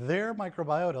 their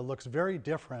microbiota looks very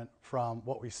different from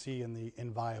what we see in the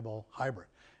inviable hybrid.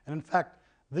 And in fact,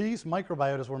 these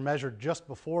microbiotas were measured just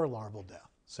before larval death.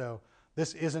 So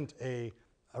this isn't a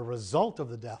result of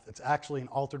the death, it's actually an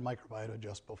altered microbiota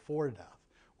just before death,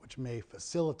 which may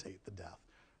facilitate the death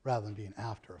rather than be an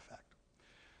after effect.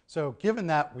 So given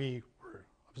that we were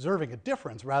observing a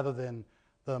difference rather than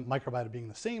the microbiota being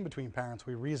the same between parents,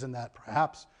 we reason that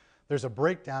perhaps there's a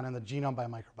breakdown in the genome by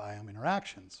microbiome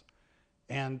interactions.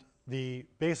 And the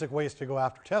basic ways to go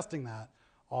after testing that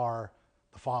are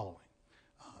the following.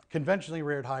 Conventionally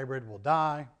reared hybrid will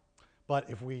die, but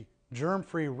if we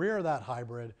germ-free rear that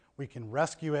hybrid, we can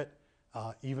rescue it,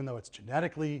 even though it's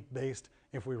genetically based.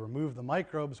 If we remove the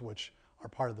microbes, which are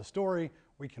part of the story,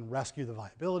 we can rescue the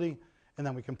viability, and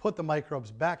then we can put the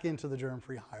microbes back into the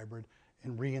germ-free hybrid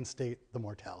and reinstate the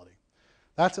mortality.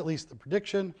 That's at least the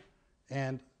prediction,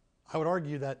 and I would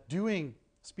argue that doing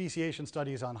speciation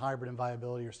studies on hybrid and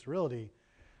viability or sterility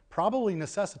probably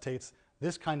necessitates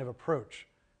this kind of approach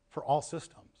for all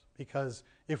systems, because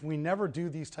if we never do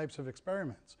these types of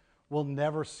experiments, we'll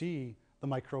never see the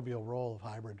microbial role of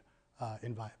hybrid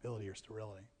in viability or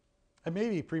sterility, and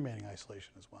maybe pre-mating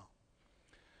isolation as well.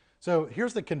 So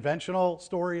here's the conventional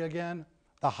story again.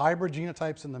 The hybrid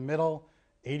genotypes in the middle,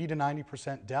 80 to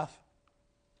 90% death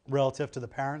relative to the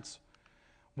parents.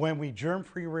 When we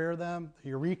germ-free rear them, the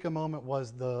eureka moment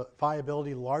was the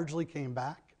viability largely came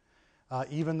back.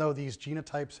 Even though these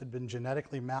genotypes had been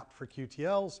genetically mapped for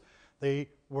QTLs, they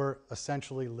were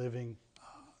essentially living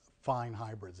fine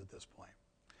hybrids at this point.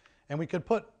 And we could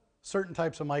put certain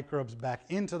types of microbes back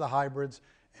into the hybrids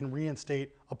and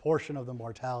reinstate a portion of the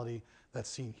mortality that's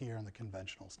seen here in the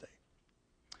conventional state.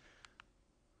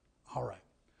 All right.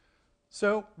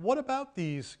 So what about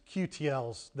these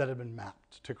QTLs that have been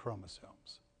mapped to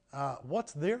chromosomes?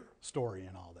 What's their story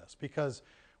in all this? Because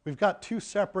we've got two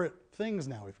separate things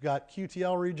now. We've got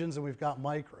QTL regions and we've got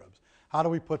microbes. How do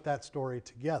we put that story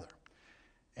together?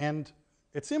 And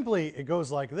it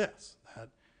goes like this, that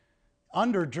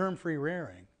under germ-free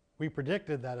rearing, we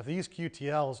predicted that if these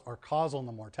QTLs are causal in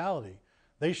the mortality,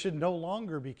 they should no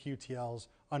longer be QTLs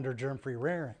under germ-free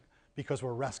rearing because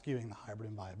we're rescuing the hybrid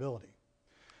and viability.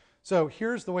 So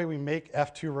here's the way we make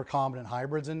F2 recombinant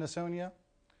hybrids in Nasonia.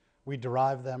 We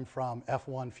derive them from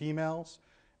F1 females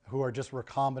who are just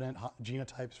recombinant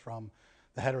genotypes from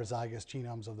the heterozygous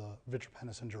genomes of the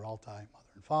Vitrepennis and Geralti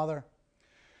mother and father.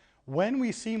 When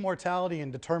we see mortality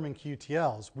and determine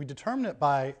QTLs, we determine it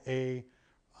by a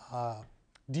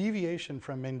deviation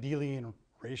from Mendelian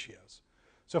ratios.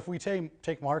 So if we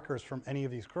take markers from any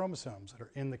of these chromosomes that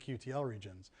are in the QTL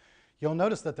regions, you'll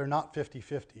notice that they're not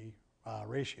 50-50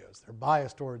 ratios. They're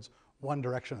biased towards one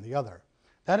direction or the other.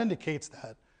 That indicates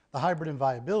that the hybrid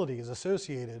inviability is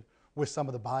associated with some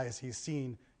of the biases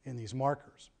seen in these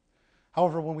markers.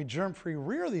 However, when we germ-free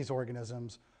rear these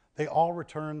organisms, they all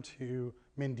return to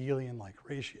Mendelian-like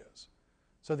ratios.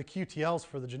 So the QTLs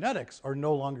for the genetics are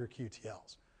no longer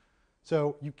QTLs.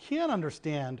 So you can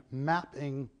understand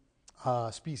mapping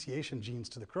speciation genes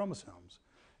to the chromosomes,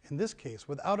 in this case,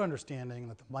 without understanding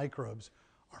that the microbes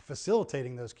are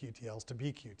facilitating those QTLs to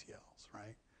be QTLs,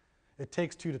 right? It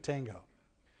takes two to tango.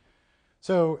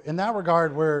 So in that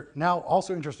regard, we're now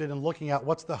also interested in looking at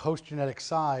what's the host genetic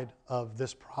side of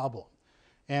this problem.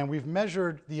 And we've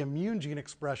measured the immune gene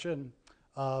expression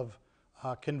of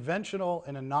conventional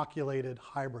and inoculated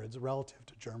hybrids relative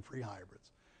to germ-free hybrids.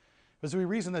 Because we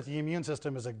reason that the immune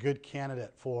system is a good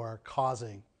candidate for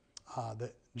causing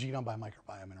the genome by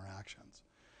microbiome interactions.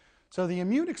 So the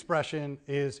immune expression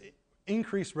is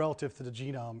increased relative to the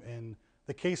genome in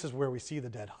the cases where we see the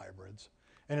dead hybrids,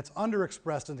 and it's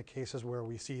underexpressed in the cases where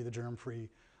we see the germ-free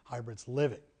hybrids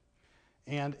living.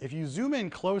 And if you zoom in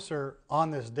closer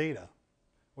on this data,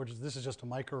 this is just a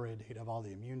microarray data of all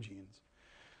the immune genes,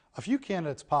 a few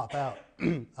candidates pop out.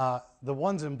 The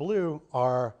ones in blue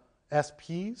are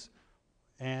SPs,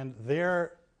 and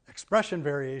their expression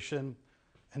variation,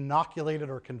 inoculated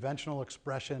or conventional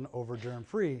expression over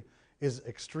germ-free, is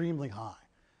extremely high.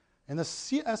 And the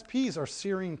SPs are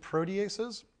serine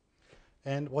proteases.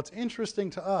 And what's interesting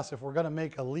to us, if we're going to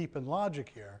make a leap in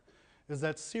logic here, is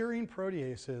that serine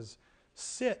proteases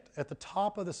sit at the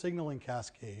top of the signaling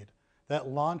cascade that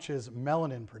launches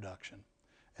melanin production.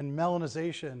 And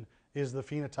melanization is the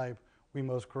phenotype we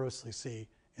most grossly see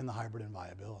in the hybrid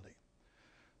inviability.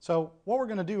 So what we're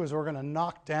going to do is we're going to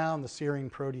knock down the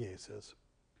serine proteases.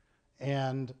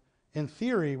 And in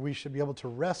theory, we should be able to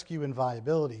rescue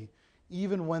inviability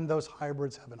even when those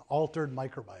hybrids have an altered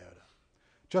microbiota.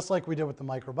 Just like we did with the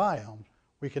microbiome,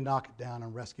 we can knock it down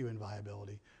and rescue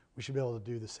inviability. We should be able to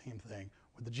do the same thing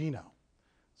with the genome.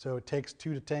 So it takes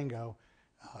two to tango,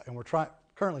 and we're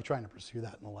currently trying to pursue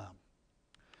that in the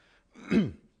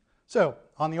lab. So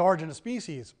on the origin of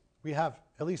species, we have,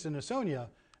 at least in Nasonia,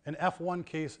 an F1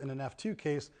 case and an F2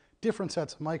 case. Different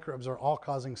sets of microbes are all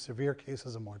causing severe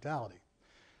cases of mortality.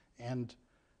 And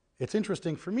it's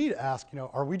interesting for me to ask,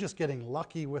 are we just getting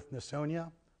lucky with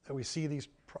Nasonia that we see these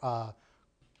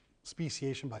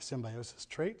speciation by symbiosis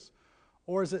traits?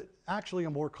 Or is it actually a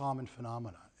more common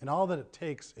phenomenon? And all that it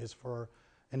takes is for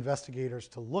investigators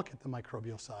to look at the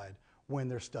microbial side when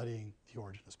they're studying the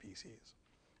origin of species.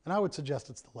 And I would suggest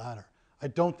it's the latter. I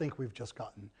don't think we've just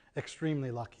gotten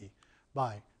extremely lucky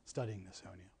by studying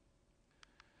Nisonia.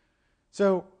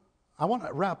 So I want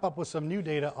to wrap up with some new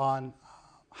data on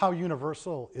how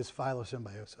universal is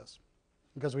phylosymbiosis,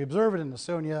 because we observe it in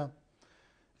Nisonia,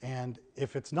 and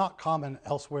if it's not common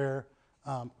elsewhere,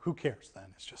 who cares then?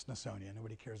 It's just Nisonia.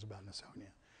 Nobody cares about Nisonia.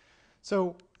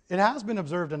 So it has been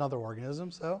observed in other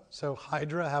organisms, though. So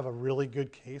Hydra have a really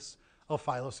good case of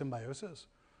phylosymbiosis,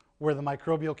 where the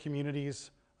microbial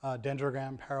community's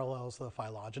dendrogram parallels the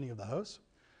phylogeny of the host.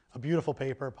 A beautiful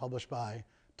paper published by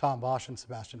Tom Bosch and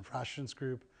Sebastian Fraschen's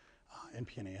group in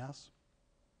PNAS.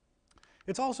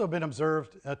 It's also been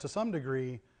observed to some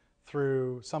degree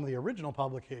through some of the original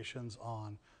publications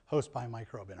on host by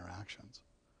microbe interactions.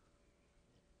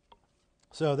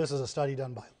 So this is a study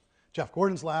done by Jeff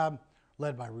Gordon's lab,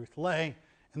 led by Ruth Lay,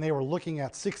 and they were looking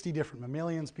at 60 different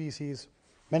mammalian species,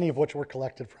 many of which were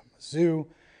collected from a zoo,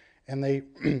 and they,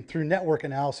 through network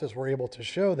analysis, were able to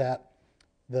show that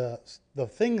the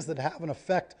things that have an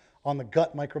effect on the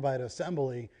gut microbiota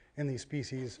assembly in these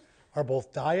species are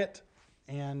both diet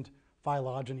and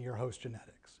phylogeny or host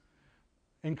genetics.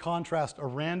 In contrast, a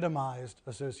randomized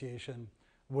association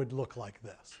would look like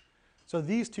this. So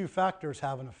these two factors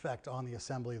have an effect on the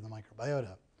assembly of the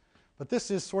microbiota. But this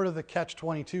is sort of the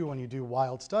catch-22 when you do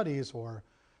wild studies or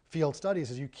field studies,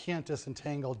 is you can't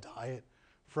disentangle diet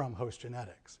from host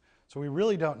genetics. So we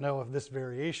really don't know if this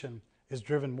variation is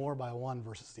driven more by one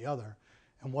versus the other,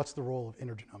 and what's the role of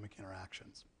intergenomic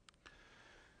interactions.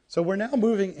 So we're now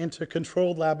moving into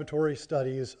controlled laboratory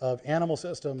studies of animal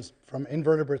systems from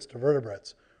invertebrates to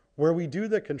vertebrates, where we do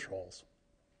the controls.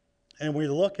 And we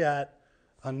look at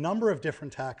a number of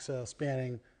different taxa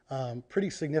spanning pretty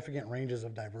significant ranges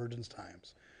of divergence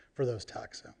times for those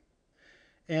taxa.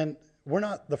 And we're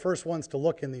not the first ones to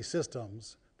look in these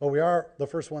systems, but we are the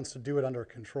first ones to do it under a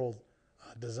controlled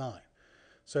design.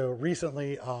 So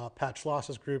recently, Pat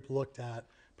Schloss's group looked at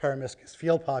Paramyscus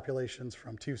field populations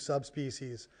from 2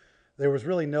 subspecies. There was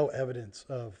really no evidence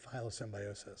of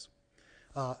phylosymbiosis.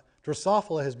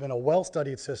 Drosophila has been a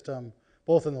well-studied system,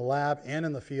 both in the lab and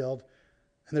in the field,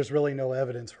 and there's really no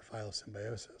evidence for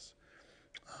phylosymbiosis.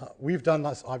 We've done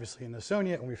this, obviously, in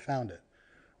Nisonia, and we found it.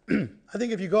 I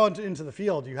think if you go into the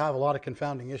field, you have a lot of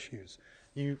confounding issues.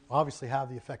 You obviously have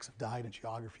the effects of diet and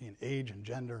geography and age and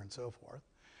gender and so forth.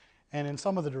 And in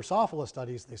some of the Drosophila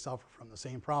studies, they suffer from the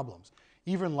same problems.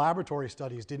 Even laboratory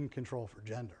studies didn't control for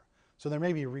gender. So there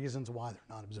may be reasons why they're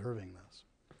not observing this.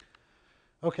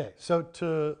 Okay, so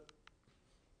to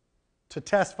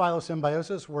test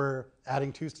phylosymbiosis, we're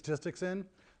adding 2 statistics in,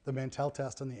 the Mantell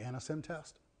test and the Anasim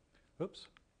test. Oops.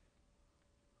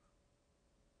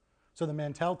 So the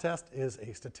Mantell test is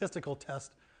a statistical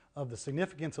test of the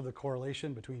significance of the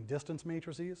correlation between distance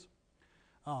matrices.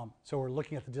 So we're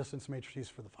looking at the distance matrices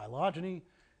for the phylogeny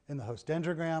in the host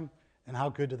dendrogram and how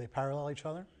good do they parallel each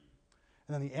other.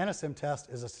 And then the Anasim test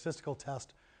is a statistical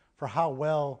test for how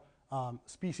well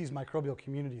species microbial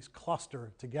communities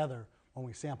cluster together when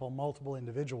we sample multiple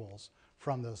individuals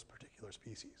from those particular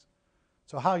species.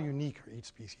 So how unique are each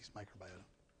species microbiota?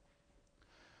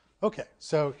 Okay,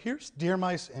 so here's deer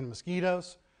mice and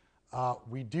mosquitoes.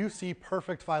 We do see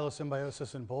perfect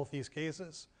phylosymbiosis in both these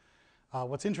cases.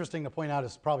 What's interesting to point out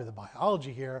is probably the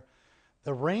biology here.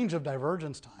 The range of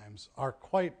divergence times are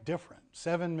quite different.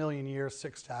 7 million years,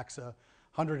 6 taxa,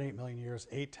 108 million years,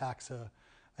 8 taxa,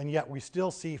 and yet we still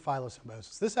see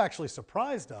phylosymbiosis. This actually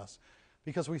surprised us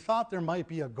because we thought there might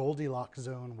be a Goldilocks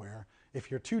zone where if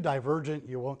you're too divergent,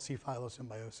 you won't see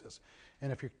phylosymbiosis,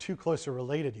 and if you're too closely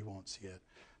related, you won't see it.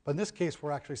 But in this case,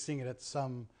 we're actually seeing it at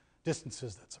some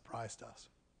distances that surprised us.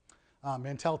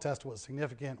 Mantell test was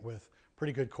significant with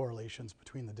pretty good correlations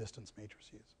between the distance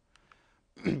matrices.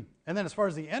 And then as far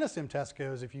as the Anasim test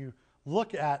goes, if you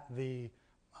look at the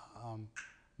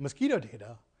mosquito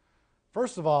data,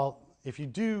 first of all, if you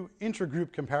do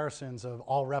intragroup comparisons of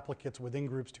all replicates within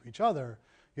groups to each other,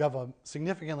 you have a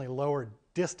significantly lower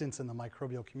distance in the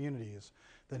microbial communities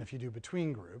than if you do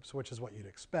between groups, which is what you'd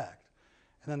expect.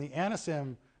 And then the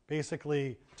Anasim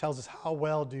basically tells us how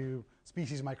well do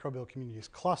species microbial communities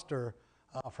cluster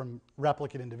from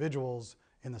replicate individuals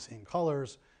in the same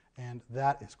colors, and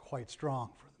that is quite strong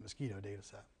for the mosquito data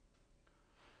set.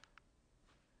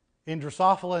 In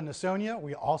Drosophila and Nisonia,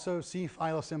 we also see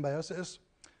phylosymbiosis.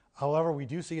 However, we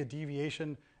do see a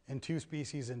deviation in 2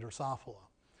 species in Drosophila.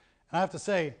 And I have to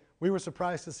say, we were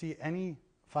surprised to see any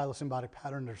phylosymbiotic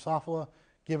pattern in Drosophila,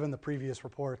 given the previous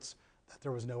reports that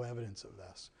there was no evidence of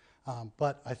this.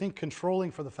 But I think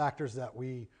controlling for the factors that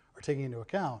we are taking into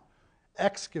account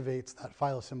excavates that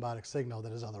phylosymbiotic signal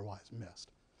that is otherwise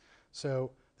missed.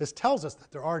 So this tells us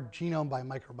that there are genome by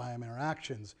microbiome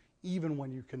interactions even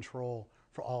when you control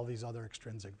for all these other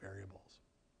extrinsic variables.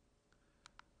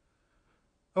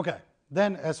 Okay,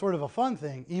 then as sort of a fun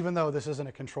thing, even though this isn't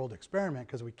a controlled experiment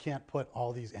because we can't put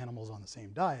all these animals on the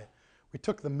same diet, we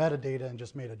took the metadata and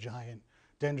just made a giant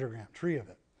dendrogram tree of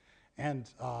it. And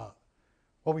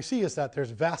what we see is that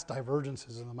there's vast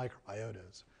divergences in the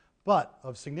microbiotas. But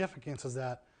of significance is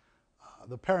that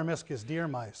the Paramyscus deer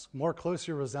mice more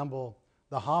closely resemble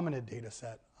the hominid data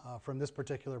set from this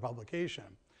particular publication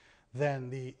than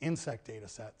the insect data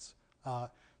sets.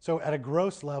 So at a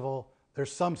gross level,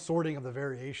 there's some sorting of the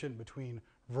variation between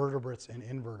vertebrates and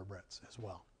invertebrates as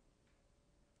well.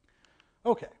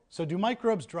 Okay, so do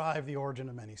microbes drive the origin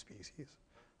of many species?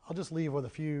 I'll just leave with a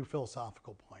few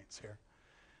philosophical points here.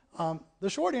 The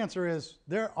short answer is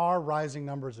there are rising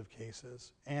numbers of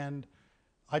cases, and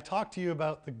I talked to you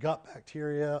about the gut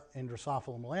bacteria in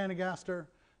Drosophila melanogaster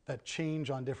that change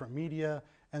on different media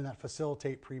and that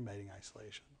facilitate pre-mating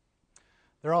isolation.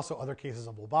 There are also other cases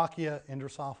of Wolbachia in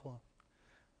Drosophila.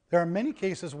 There are many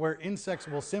cases where insects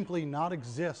will simply not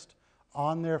exist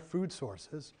on their food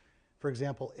sources. For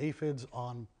example, aphids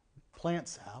on plant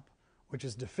sap, which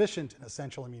is deficient in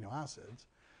essential amino acids.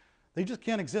 They just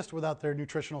can't exist without their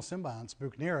nutritional symbionts,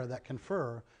 Buchnera, that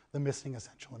confer the missing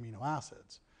essential amino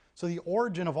acids. So the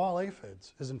origin of all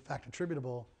aphids is in fact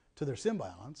attributable to their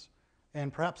symbionts,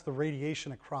 and perhaps the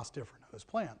radiation across different host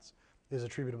plants is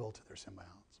attributable to their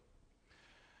symbionts.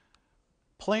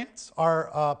 Plants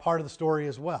are part of the story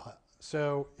as well.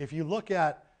 So if you look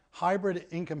at hybrid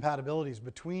incompatibilities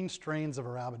between strains of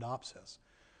Arabidopsis,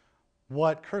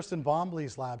 what Kirsten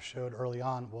Bombley's lab showed early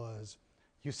on was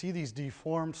you see these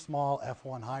deformed small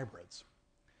F1 hybrids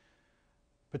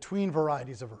between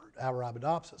varieties of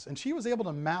Arabidopsis. And she was able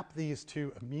to map these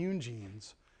to immune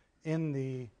genes in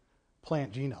the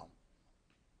plant genome.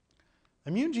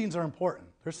 Immune genes are important.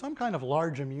 There's some kind of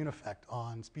large immune effect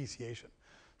on speciation.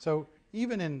 So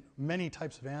even in many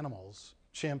types of animals,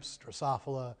 chimps,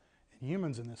 Drosophila, and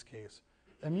humans in this case,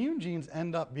 immune genes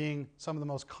end up being some of the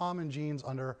most common genes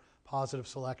under positive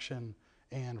selection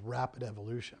and rapid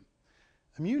evolution.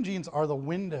 Immune genes are the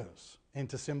windows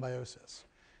into symbiosis.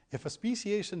 If a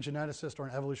speciation geneticist or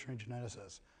an evolutionary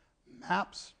geneticist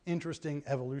maps interesting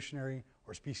evolutionary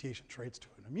or speciation traits to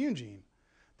an immune gene,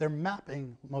 they're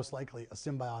mapping most likely a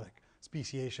symbiotic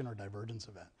speciation or divergence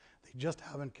event. They just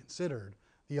haven't considered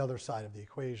the other side of the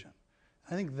equation.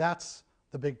 I think that's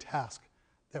the big task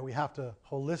that we have to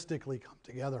holistically come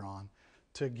together on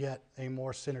to get a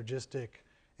more synergistic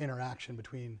interaction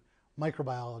between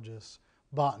microbiologists,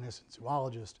 botanists, and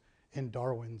zoologists in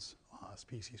Darwin's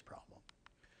species problem.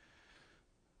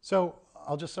 So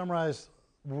I'll just summarize.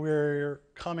 We're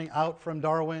coming out from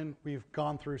Darwin. We've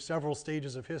gone through several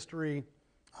stages of history,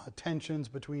 tensions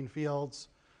between fields,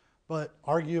 but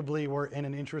arguably we're in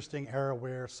an interesting era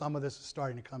where some of this is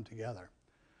starting to come together.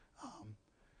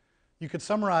 You could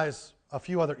summarize a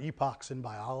few other epochs in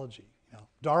biology. You know,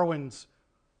 Darwin's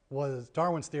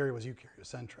theory was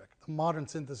eukaryocentric. The modern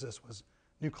synthesis was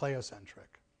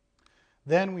nucleocentric.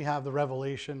 Then we have the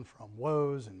revelation from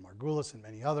Woese and Margulis and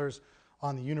many others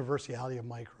on the universality of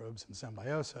microbes and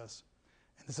symbiosis.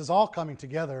 And this is all coming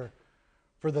together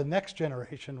for the next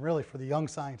generation, really for the young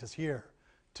scientists here,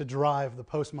 to drive the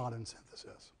postmodern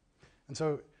synthesis. And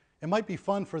so it might be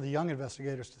fun for the young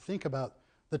investigators to think about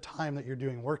the time that you're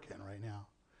doing work in right now,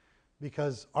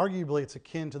 because arguably it's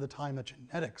akin to the time that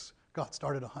genetics got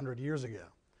started 100 years ago.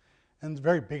 And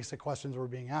very basic questions were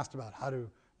being asked about how do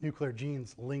nuclear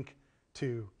genes link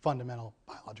to fundamental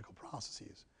biological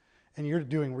processes. And you're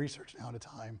doing research now at a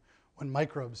time when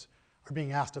microbes are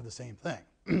being asked of the same thing.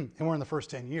 And we're in the first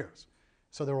 10 years.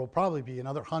 So there will probably be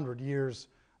another 100 years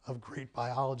of great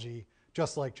biology,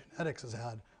 just like genetics has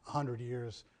had 100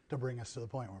 years to bring us to the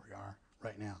point where we are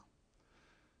right now.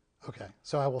 Okay,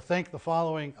 so I will thank the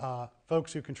following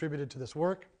folks who contributed to this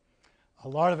work. A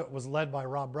lot of it was led by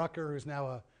Rob Brucker, who's now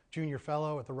a junior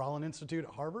fellow at the Rollin Institute at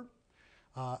Harvard.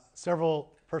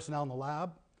 Several personnel in the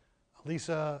lab,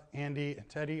 Lisa, Andy, and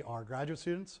Teddy are graduate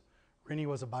students. Rini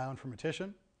was a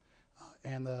bioinformatician,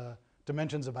 and the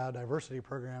Dimensions of Biodiversity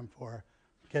program for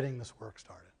getting this work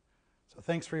started. So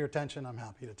thanks for your attention. I'm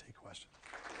happy to take questions.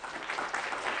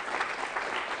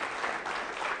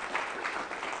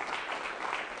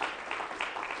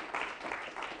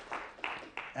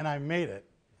 And I made it.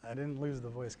 I didn't lose the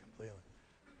voice completely.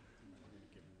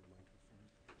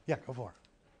 Yeah, go for it.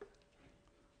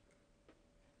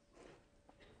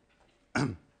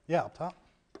 Yeah, up top.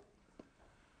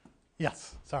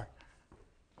 Yes, sorry.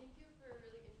 Thank you for a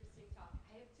really interesting talk.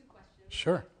 I have two questions.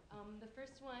 Sure. The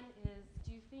first one is,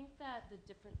 do you think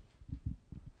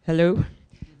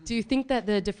that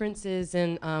the differences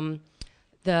in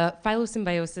the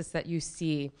phylosymbiosis that you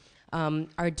see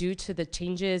are due to the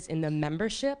changes in the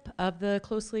membership of the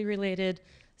closely related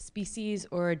species,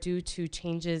 or due to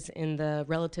changes in the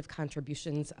relative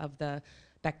contributions of the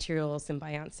bacterial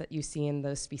symbionts that you see in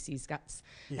those species guts?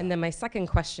 Yeah. And then my second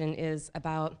question is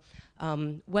about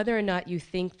whether or not you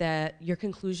think that your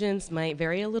conclusions might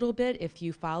vary a little bit if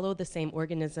you follow the same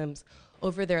organisms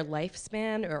over their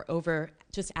lifespan, or over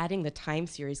just adding the time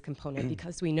series component,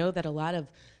 because we know that a lot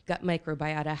of gut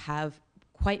microbiota have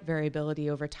quite variability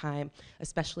over time,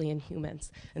 especially in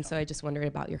humans. And so I just wondered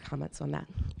about your comments on that.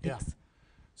 Thanks. Yeah.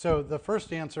 So the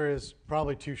first answer is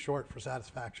probably too short for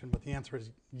satisfaction, but the answer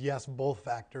is yes, both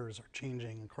factors are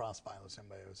changing across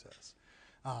phylosymbiosis.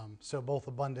 So both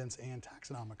abundance and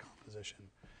taxonomic composition.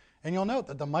 And you'll note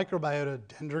that the microbiota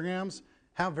dendrograms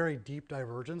have very deep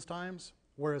divergence times,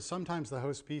 whereas sometimes the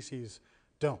host species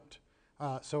don't.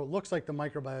 So it looks like the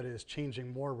microbiota is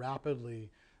changing more rapidly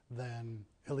than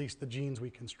at least the genes we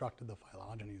constructed the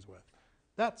phylogenies with.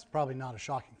 That's probably not a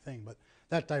shocking thing, but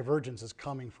that divergence is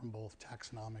coming from both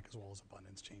taxonomic as well as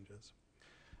abundance changes.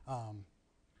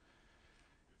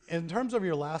 In terms of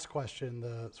your last question,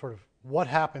 the sort of what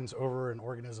happens over an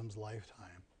organism's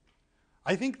lifetime,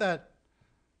 I think that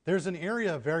there's an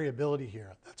area of variability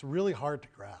here that's really hard to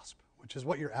grasp, which is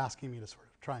what you're asking me to sort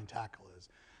of try and tackle is,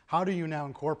 how do you now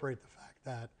incorporate the fact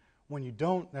that when you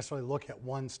don't necessarily look at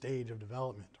one stage of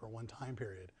development or one time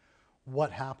period,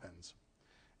 what happens?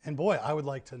 And boy, I would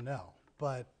like to know.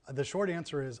 But the short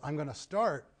answer is I'm going to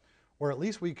start where at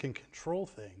least we can control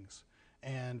things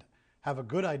and have a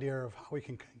good idea of how we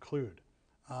can conclude.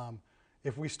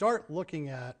 If we start looking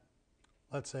at,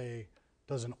 let's say,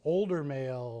 does an older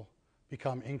male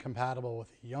become incompatible with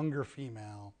a younger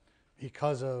female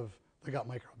because of the gut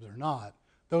microbes or not,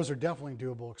 those are definitely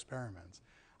doable experiments.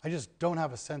 I just don't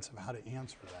have a sense of how to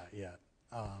answer that yet.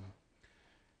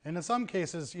 And in some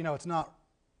cases, you know, it's not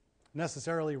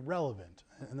necessarily relevant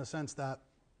in the sense that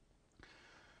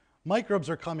microbes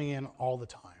are coming in all the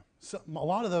time. So a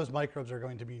lot of those microbes are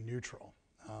going to be neutral.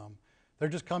 They're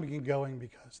just coming and going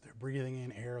because they're breathing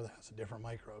in air that has different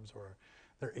microbes, or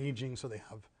they're aging so they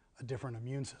have a different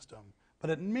immune system.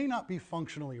 But it may not be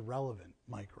functionally relevant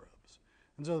microbes.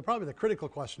 And so probably the critical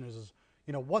question is,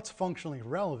 you know, what's functionally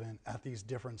relevant at these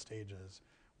different stages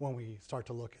when we start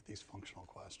to look at these functional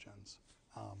questions?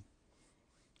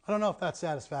 I don't know if that's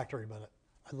satisfactory, but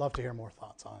I'd love to hear more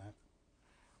thoughts on it.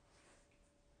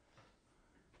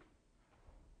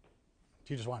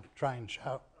 Do you just want to try and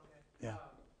shout? Okay. Yeah.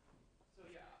 So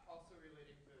yeah, also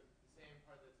relating to the same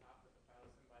part of the top with the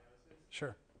phylosymbiosis.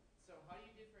 Sure. So how do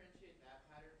you differentiate that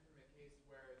pattern from a case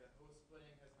where the host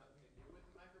splitting has nothing to do with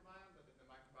the microbiome, but that the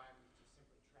microbiome is just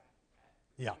simply tracking that?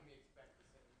 Yeah. Can we expect the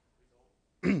same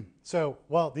result? So,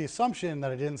 well, the assumption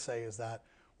that I didn't say is that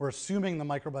we're assuming the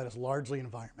microbiota is largely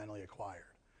environmentally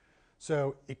acquired.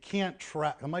 So it can't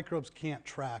track, the microbes can't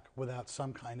track without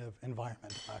some kind of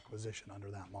environmental acquisition under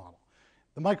that model.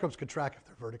 The microbes could track if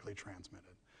they're vertically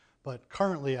transmitted. But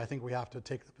currently, I think we have to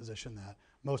take the position that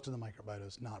most of the microbiota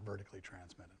is not vertically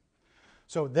transmitted.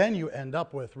 So then you end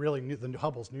up with really the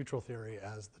Hubble's neutral theory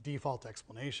as the default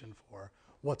explanation for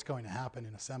what's going to happen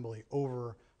in assembly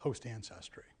over host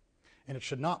ancestry. And it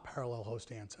should not parallel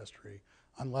host ancestry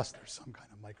unless there's some kind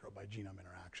of microbe by genome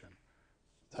interaction.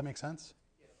 Does that make sense?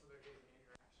 Yeah, so there is an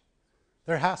interaction.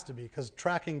 There has to be, because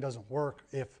tracking doesn't work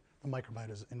if the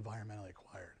microbiota is environmentally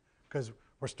acquired. Because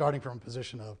we're starting from a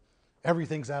position of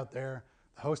everything's out there,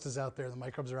 the host is out there, the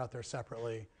microbes are out there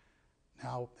separately.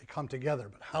 Now they come together,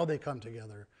 but how they come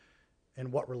together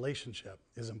and what relationship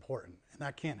is important. And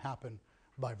that can't happen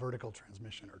by vertical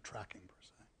transmission or tracking per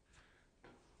se.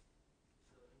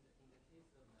 So in the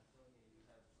case of Masonia, you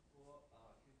have 4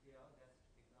 QPL, that's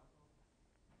example.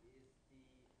 Is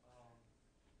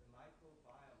the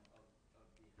microbiome of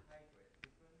the hybrid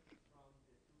different from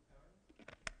the 2 parents?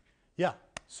 Yeah,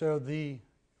 so the,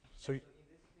 so So in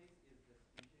this case, is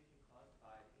the mutation caused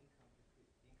by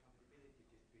incompatibility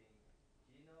between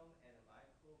genome and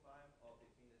microbiome, or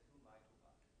between the 2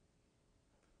 microbiomes?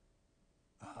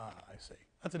 I see.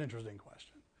 That's an interesting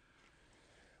question.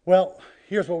 Well,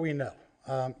 here's what we know.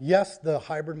 Yes, the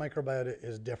hybrid microbiota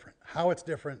is different. How it's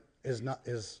different is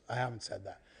I haven't said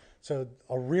that. So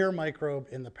a rear microbe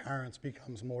in the parents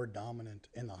becomes more dominant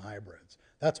in the hybrids.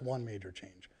 That's one major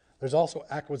change. There's also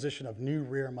acquisition of new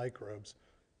rear microbes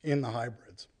in the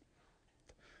hybrids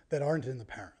that aren't in the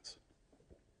parents.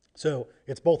 So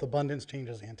it's both abundance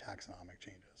changes and taxonomic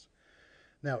changes.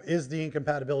 Now, is the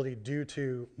incompatibility due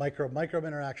to microbe-microbe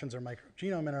interactions or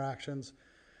microbe-genome interactions?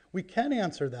 We can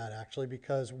answer that actually,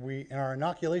 because in our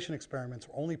inoculation experiments,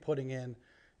 we're only putting in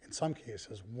in some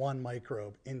cases, one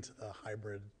microbe into the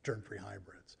hybrid, germ-free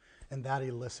hybrids, and that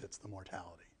elicits the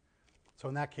mortality. So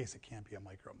in that case, it can't be a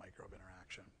microbe-microbe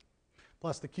interaction.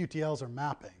 Plus, the QTLs are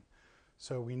mapping,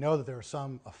 so we know that there are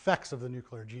some effects of the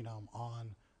nuclear genome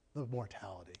on the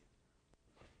mortality.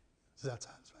 Is that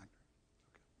satisfactory?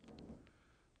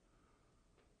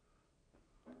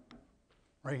 Okay.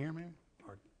 Right here, maybe?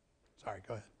 Or, sorry,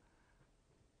 go ahead.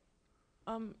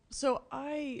 So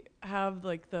I have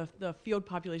like the field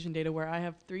population data where I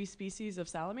have 3 species of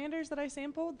salamanders that I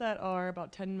sampled that are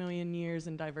about 10 million years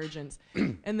in divergence,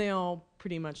 and they all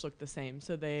pretty much look the same.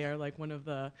 So they are like one of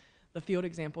the field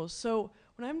examples. So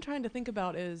what I'm trying to think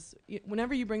about is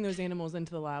whenever you bring those animals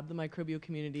into the lab, the microbial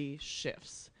community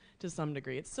shifts to some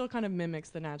degree. It still kind of mimics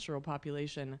the natural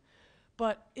population.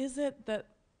 But is it that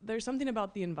there's something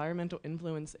about the environmental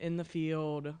influence in the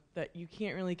field that you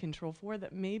can't really control for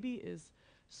that maybe is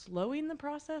slowing the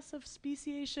process of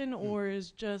speciation, or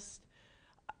is just,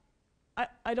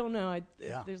 I don't know,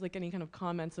 if there's like any kind of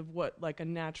comments of what like a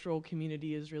natural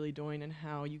community is really doing and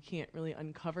how you can't really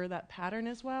uncover that pattern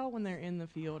as well when they're in the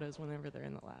field as whenever they're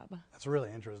in the lab. That's a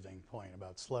really interesting point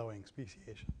about slowing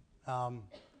speciation.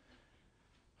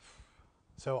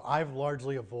 So I've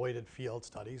largely avoided field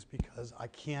studies because I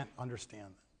can't understand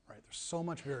them, right? There's so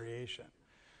much variation,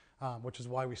 which is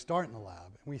why we start in the lab.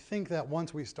 And we think that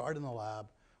once we start in the lab,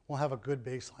 we'll have a good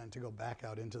baseline to go back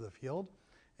out into the field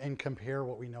and compare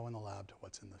what we know in the lab to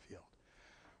what's in the field.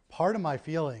 Part of my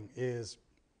feeling is,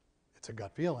 it's a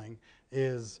gut feeling,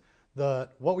 is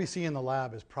that what we see in the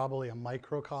lab is probably a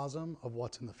microcosm of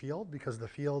what's in the field, because the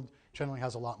field generally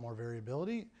has a lot more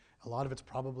variability. A lot of it's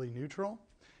probably neutral.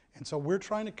 And so we're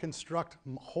trying to construct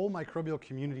whole microbial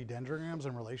community dendrograms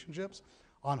and relationships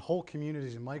on whole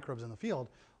communities of microbes in the field,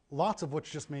 lots of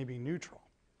which just may be neutral.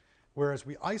 Whereas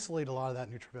we isolate a lot of that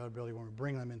neutral variability when we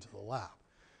bring them into the lab.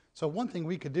 So one thing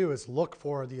we could do is look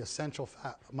for the essential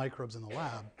microbes in the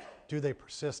lab. Do they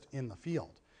persist in the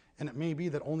field? And it may be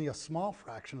that only a small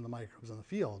fraction of the microbes in the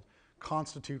field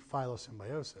constitute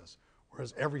phylosymbiosis,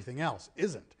 whereas everything else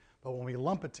isn't. But when we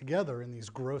lump it together in these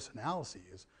gross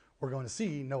analyses, we're going to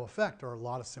see no effect or a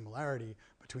lot of similarity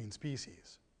between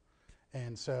species.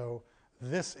 And so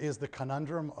this is the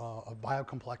conundrum of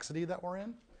biocomplexity that we're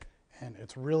in. And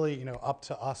it's really, up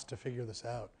to us to figure this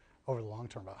out over the long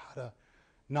term about how to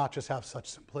not just have such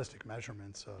simplistic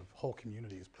measurements of whole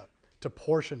communities, but to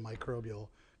portion microbial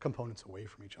components away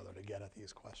from each other to get at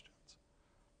these questions.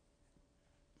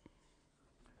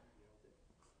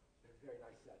 Very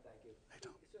nice, thank you. Hey,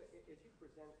 Tom. So as you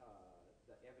present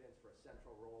the evidence for a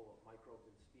central role of microbes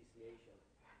in speciation,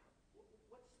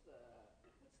 what's the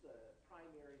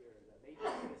primary or the major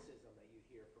criticism that you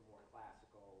hear from more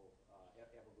classical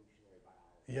evolutionary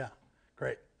biology? Yeah,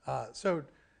 great. So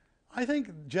I think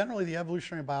generally the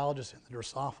evolutionary biologists in the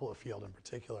Drosophila field in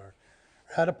particular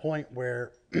are at a point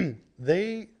where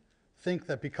they think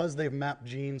that because they've mapped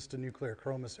genes to nuclear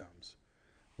chromosomes,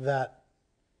 that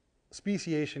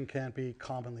speciation can't be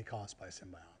commonly caused by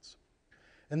symbionts.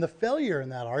 And the failure in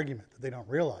that argument that they don't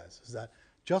realize is that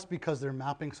just because they're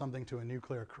mapping something to a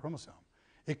nuclear chromosome,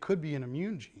 it could be an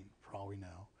immune gene, for all we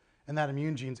know, and that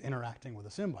immune gene's interacting with a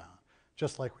symbiont,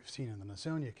 just like we've seen in the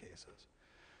Nasonia cases.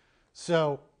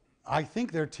 So I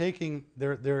think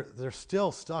they're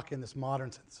still stuck in this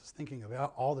modern synthesis thinking of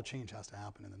all the change has to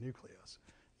happen in the nucleus.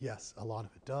 Yes, a lot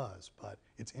of it does, but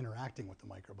it's interacting with the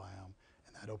microbiome,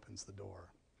 and that opens the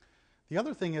door. The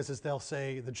other thing is they'll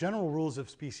say the general rules of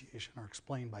speciation are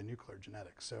explained by nuclear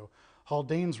genetics. So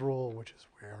Haldane's rule, which is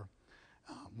where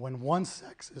when one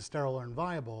sex is sterile or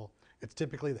inviable, it's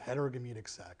typically the heterogametic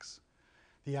sex,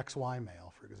 the XY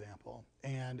male, for example,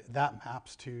 and that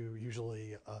maps to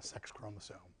usually a sex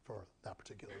chromosome for that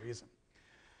particular reason.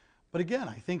 But again,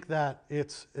 I think that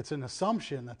it's an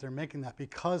assumption that they're making that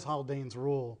because Haldane's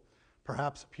rule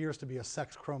perhaps appears to be a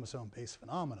sex chromosome-based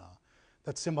phenomena,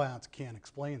 that symbionts can't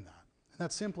explain that. And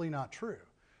that's simply not true.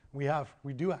 We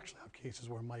do actually have cases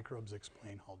where microbes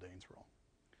explain Haldane's rule.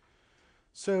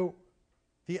 So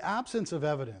the absence of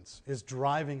evidence is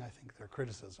driving, I think, their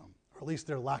criticism, or at least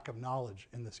their lack of knowledge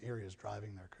in this area is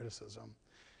driving their criticism.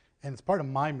 And it's part of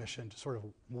my mission to sort of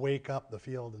wake up the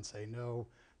field and say, no,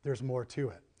 there's more to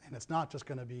it. And it's not just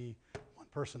going to be one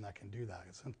person that can do that.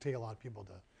 It's going to take a lot of people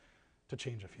to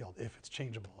change a field, if it's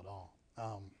changeable at all.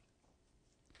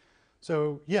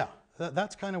 So yeah,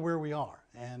 that's kind of where we are.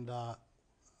 And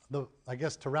I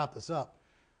guess to wrap this up,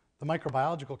 the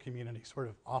microbiological community sort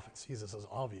of often sees this as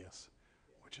obvious,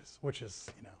 which is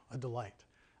a delight.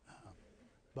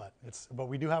 But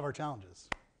we do have our challenges.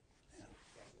 Yeah.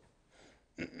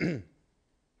 Can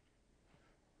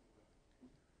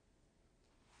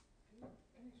you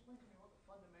explain to me what the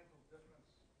fundamental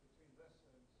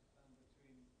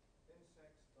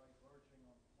insects diverging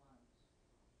on plants,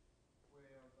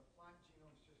 where the plant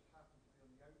genomes just happen to be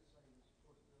on the outside as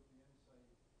opposed to the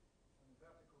inside, and the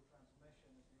vertical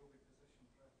transmission is the oviposition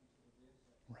preferences of the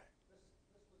insect. Right.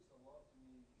 This looks a lot to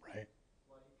me Right.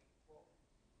 like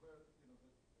where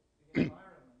the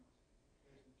environment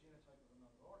is the genotype of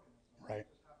another organism. Right. It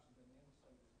just happens to be on the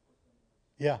inside as opposed to on the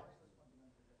outside. Yeah. Why is this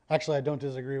fundamental difference? Actually, I don't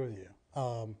disagree with you.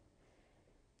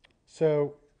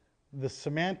 So the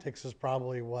semantics is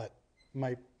probably what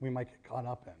we might get caught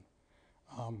up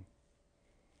in.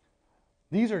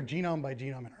 These are genome by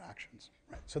genome interactions.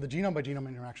 Right? So the genome by genome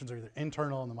interactions are either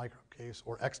internal in the microbe case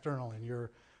or external in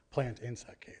your plant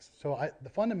insect case. So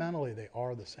fundamentally, they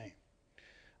are the same.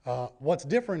 What's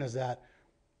different is that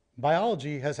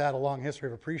biology has had a long history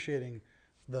of appreciating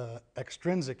the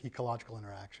extrinsic ecological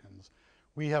interactions.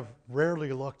 We have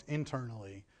rarely looked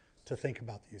internally to think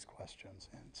about these questions.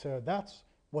 And so that's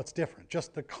what's different,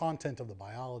 just the content of the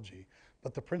biology,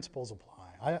 but the principles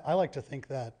apply. I like to think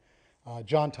that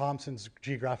John Thompson's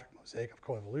geographic mosaic of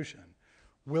coevolution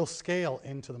will scale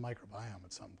into the microbiome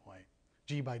at some point,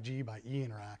 G by E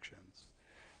interactions.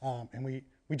 And we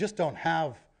just don't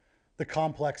have the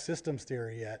complex systems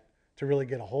theory yet to really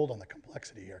get a hold on the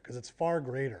complexity here, because it's far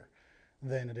greater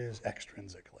than it is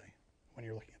extrinsically when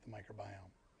you're looking at the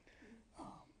microbiome.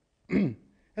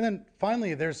 And then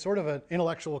finally, there's sort of an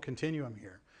intellectual continuum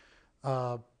here.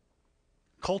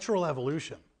 Cultural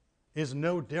evolution is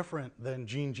no different than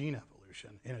gene-gene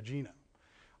evolution in a genome.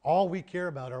 All we care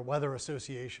about are whether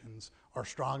associations are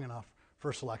strong enough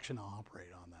for selection to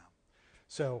operate on them.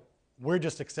 So we're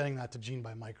just extending that to gene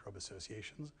by microbe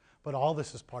associations, but all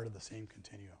this is part of the same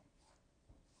continuum.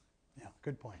 Yeah,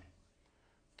 good point.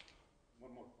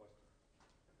 One more question.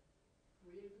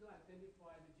 Were you able to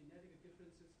identify the genetic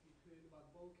differences between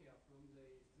Bordenstein from the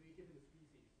 3 different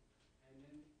species and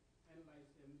then analyze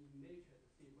them in nature to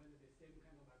see whether the same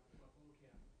kind of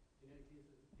Bordenstein genetic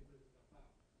differences are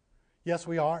found? Yes,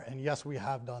 we are, and yes, we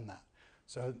have done that.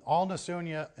 So all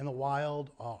Nasonia in the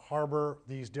wild harbor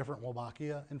these different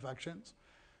Wolbachia infections.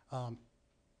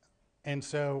 And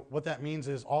so what that means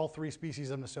is all 3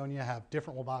 species of Nasonia have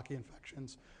different Wolbachia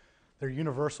infections. They're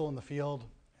universal in the field.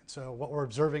 And so what we're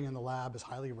observing in the lab is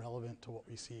highly relevant to what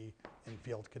we see in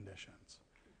field conditions.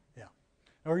 Yeah.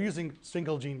 And we're using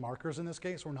single gene markers in this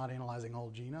case. We're not analyzing whole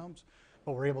genomes,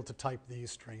 but we're able to type these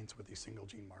strains with these single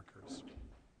gene markers.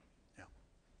 Yeah.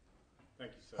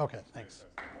 Thank you, Seth. Okay, thanks.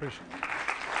 Appreciate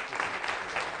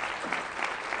it.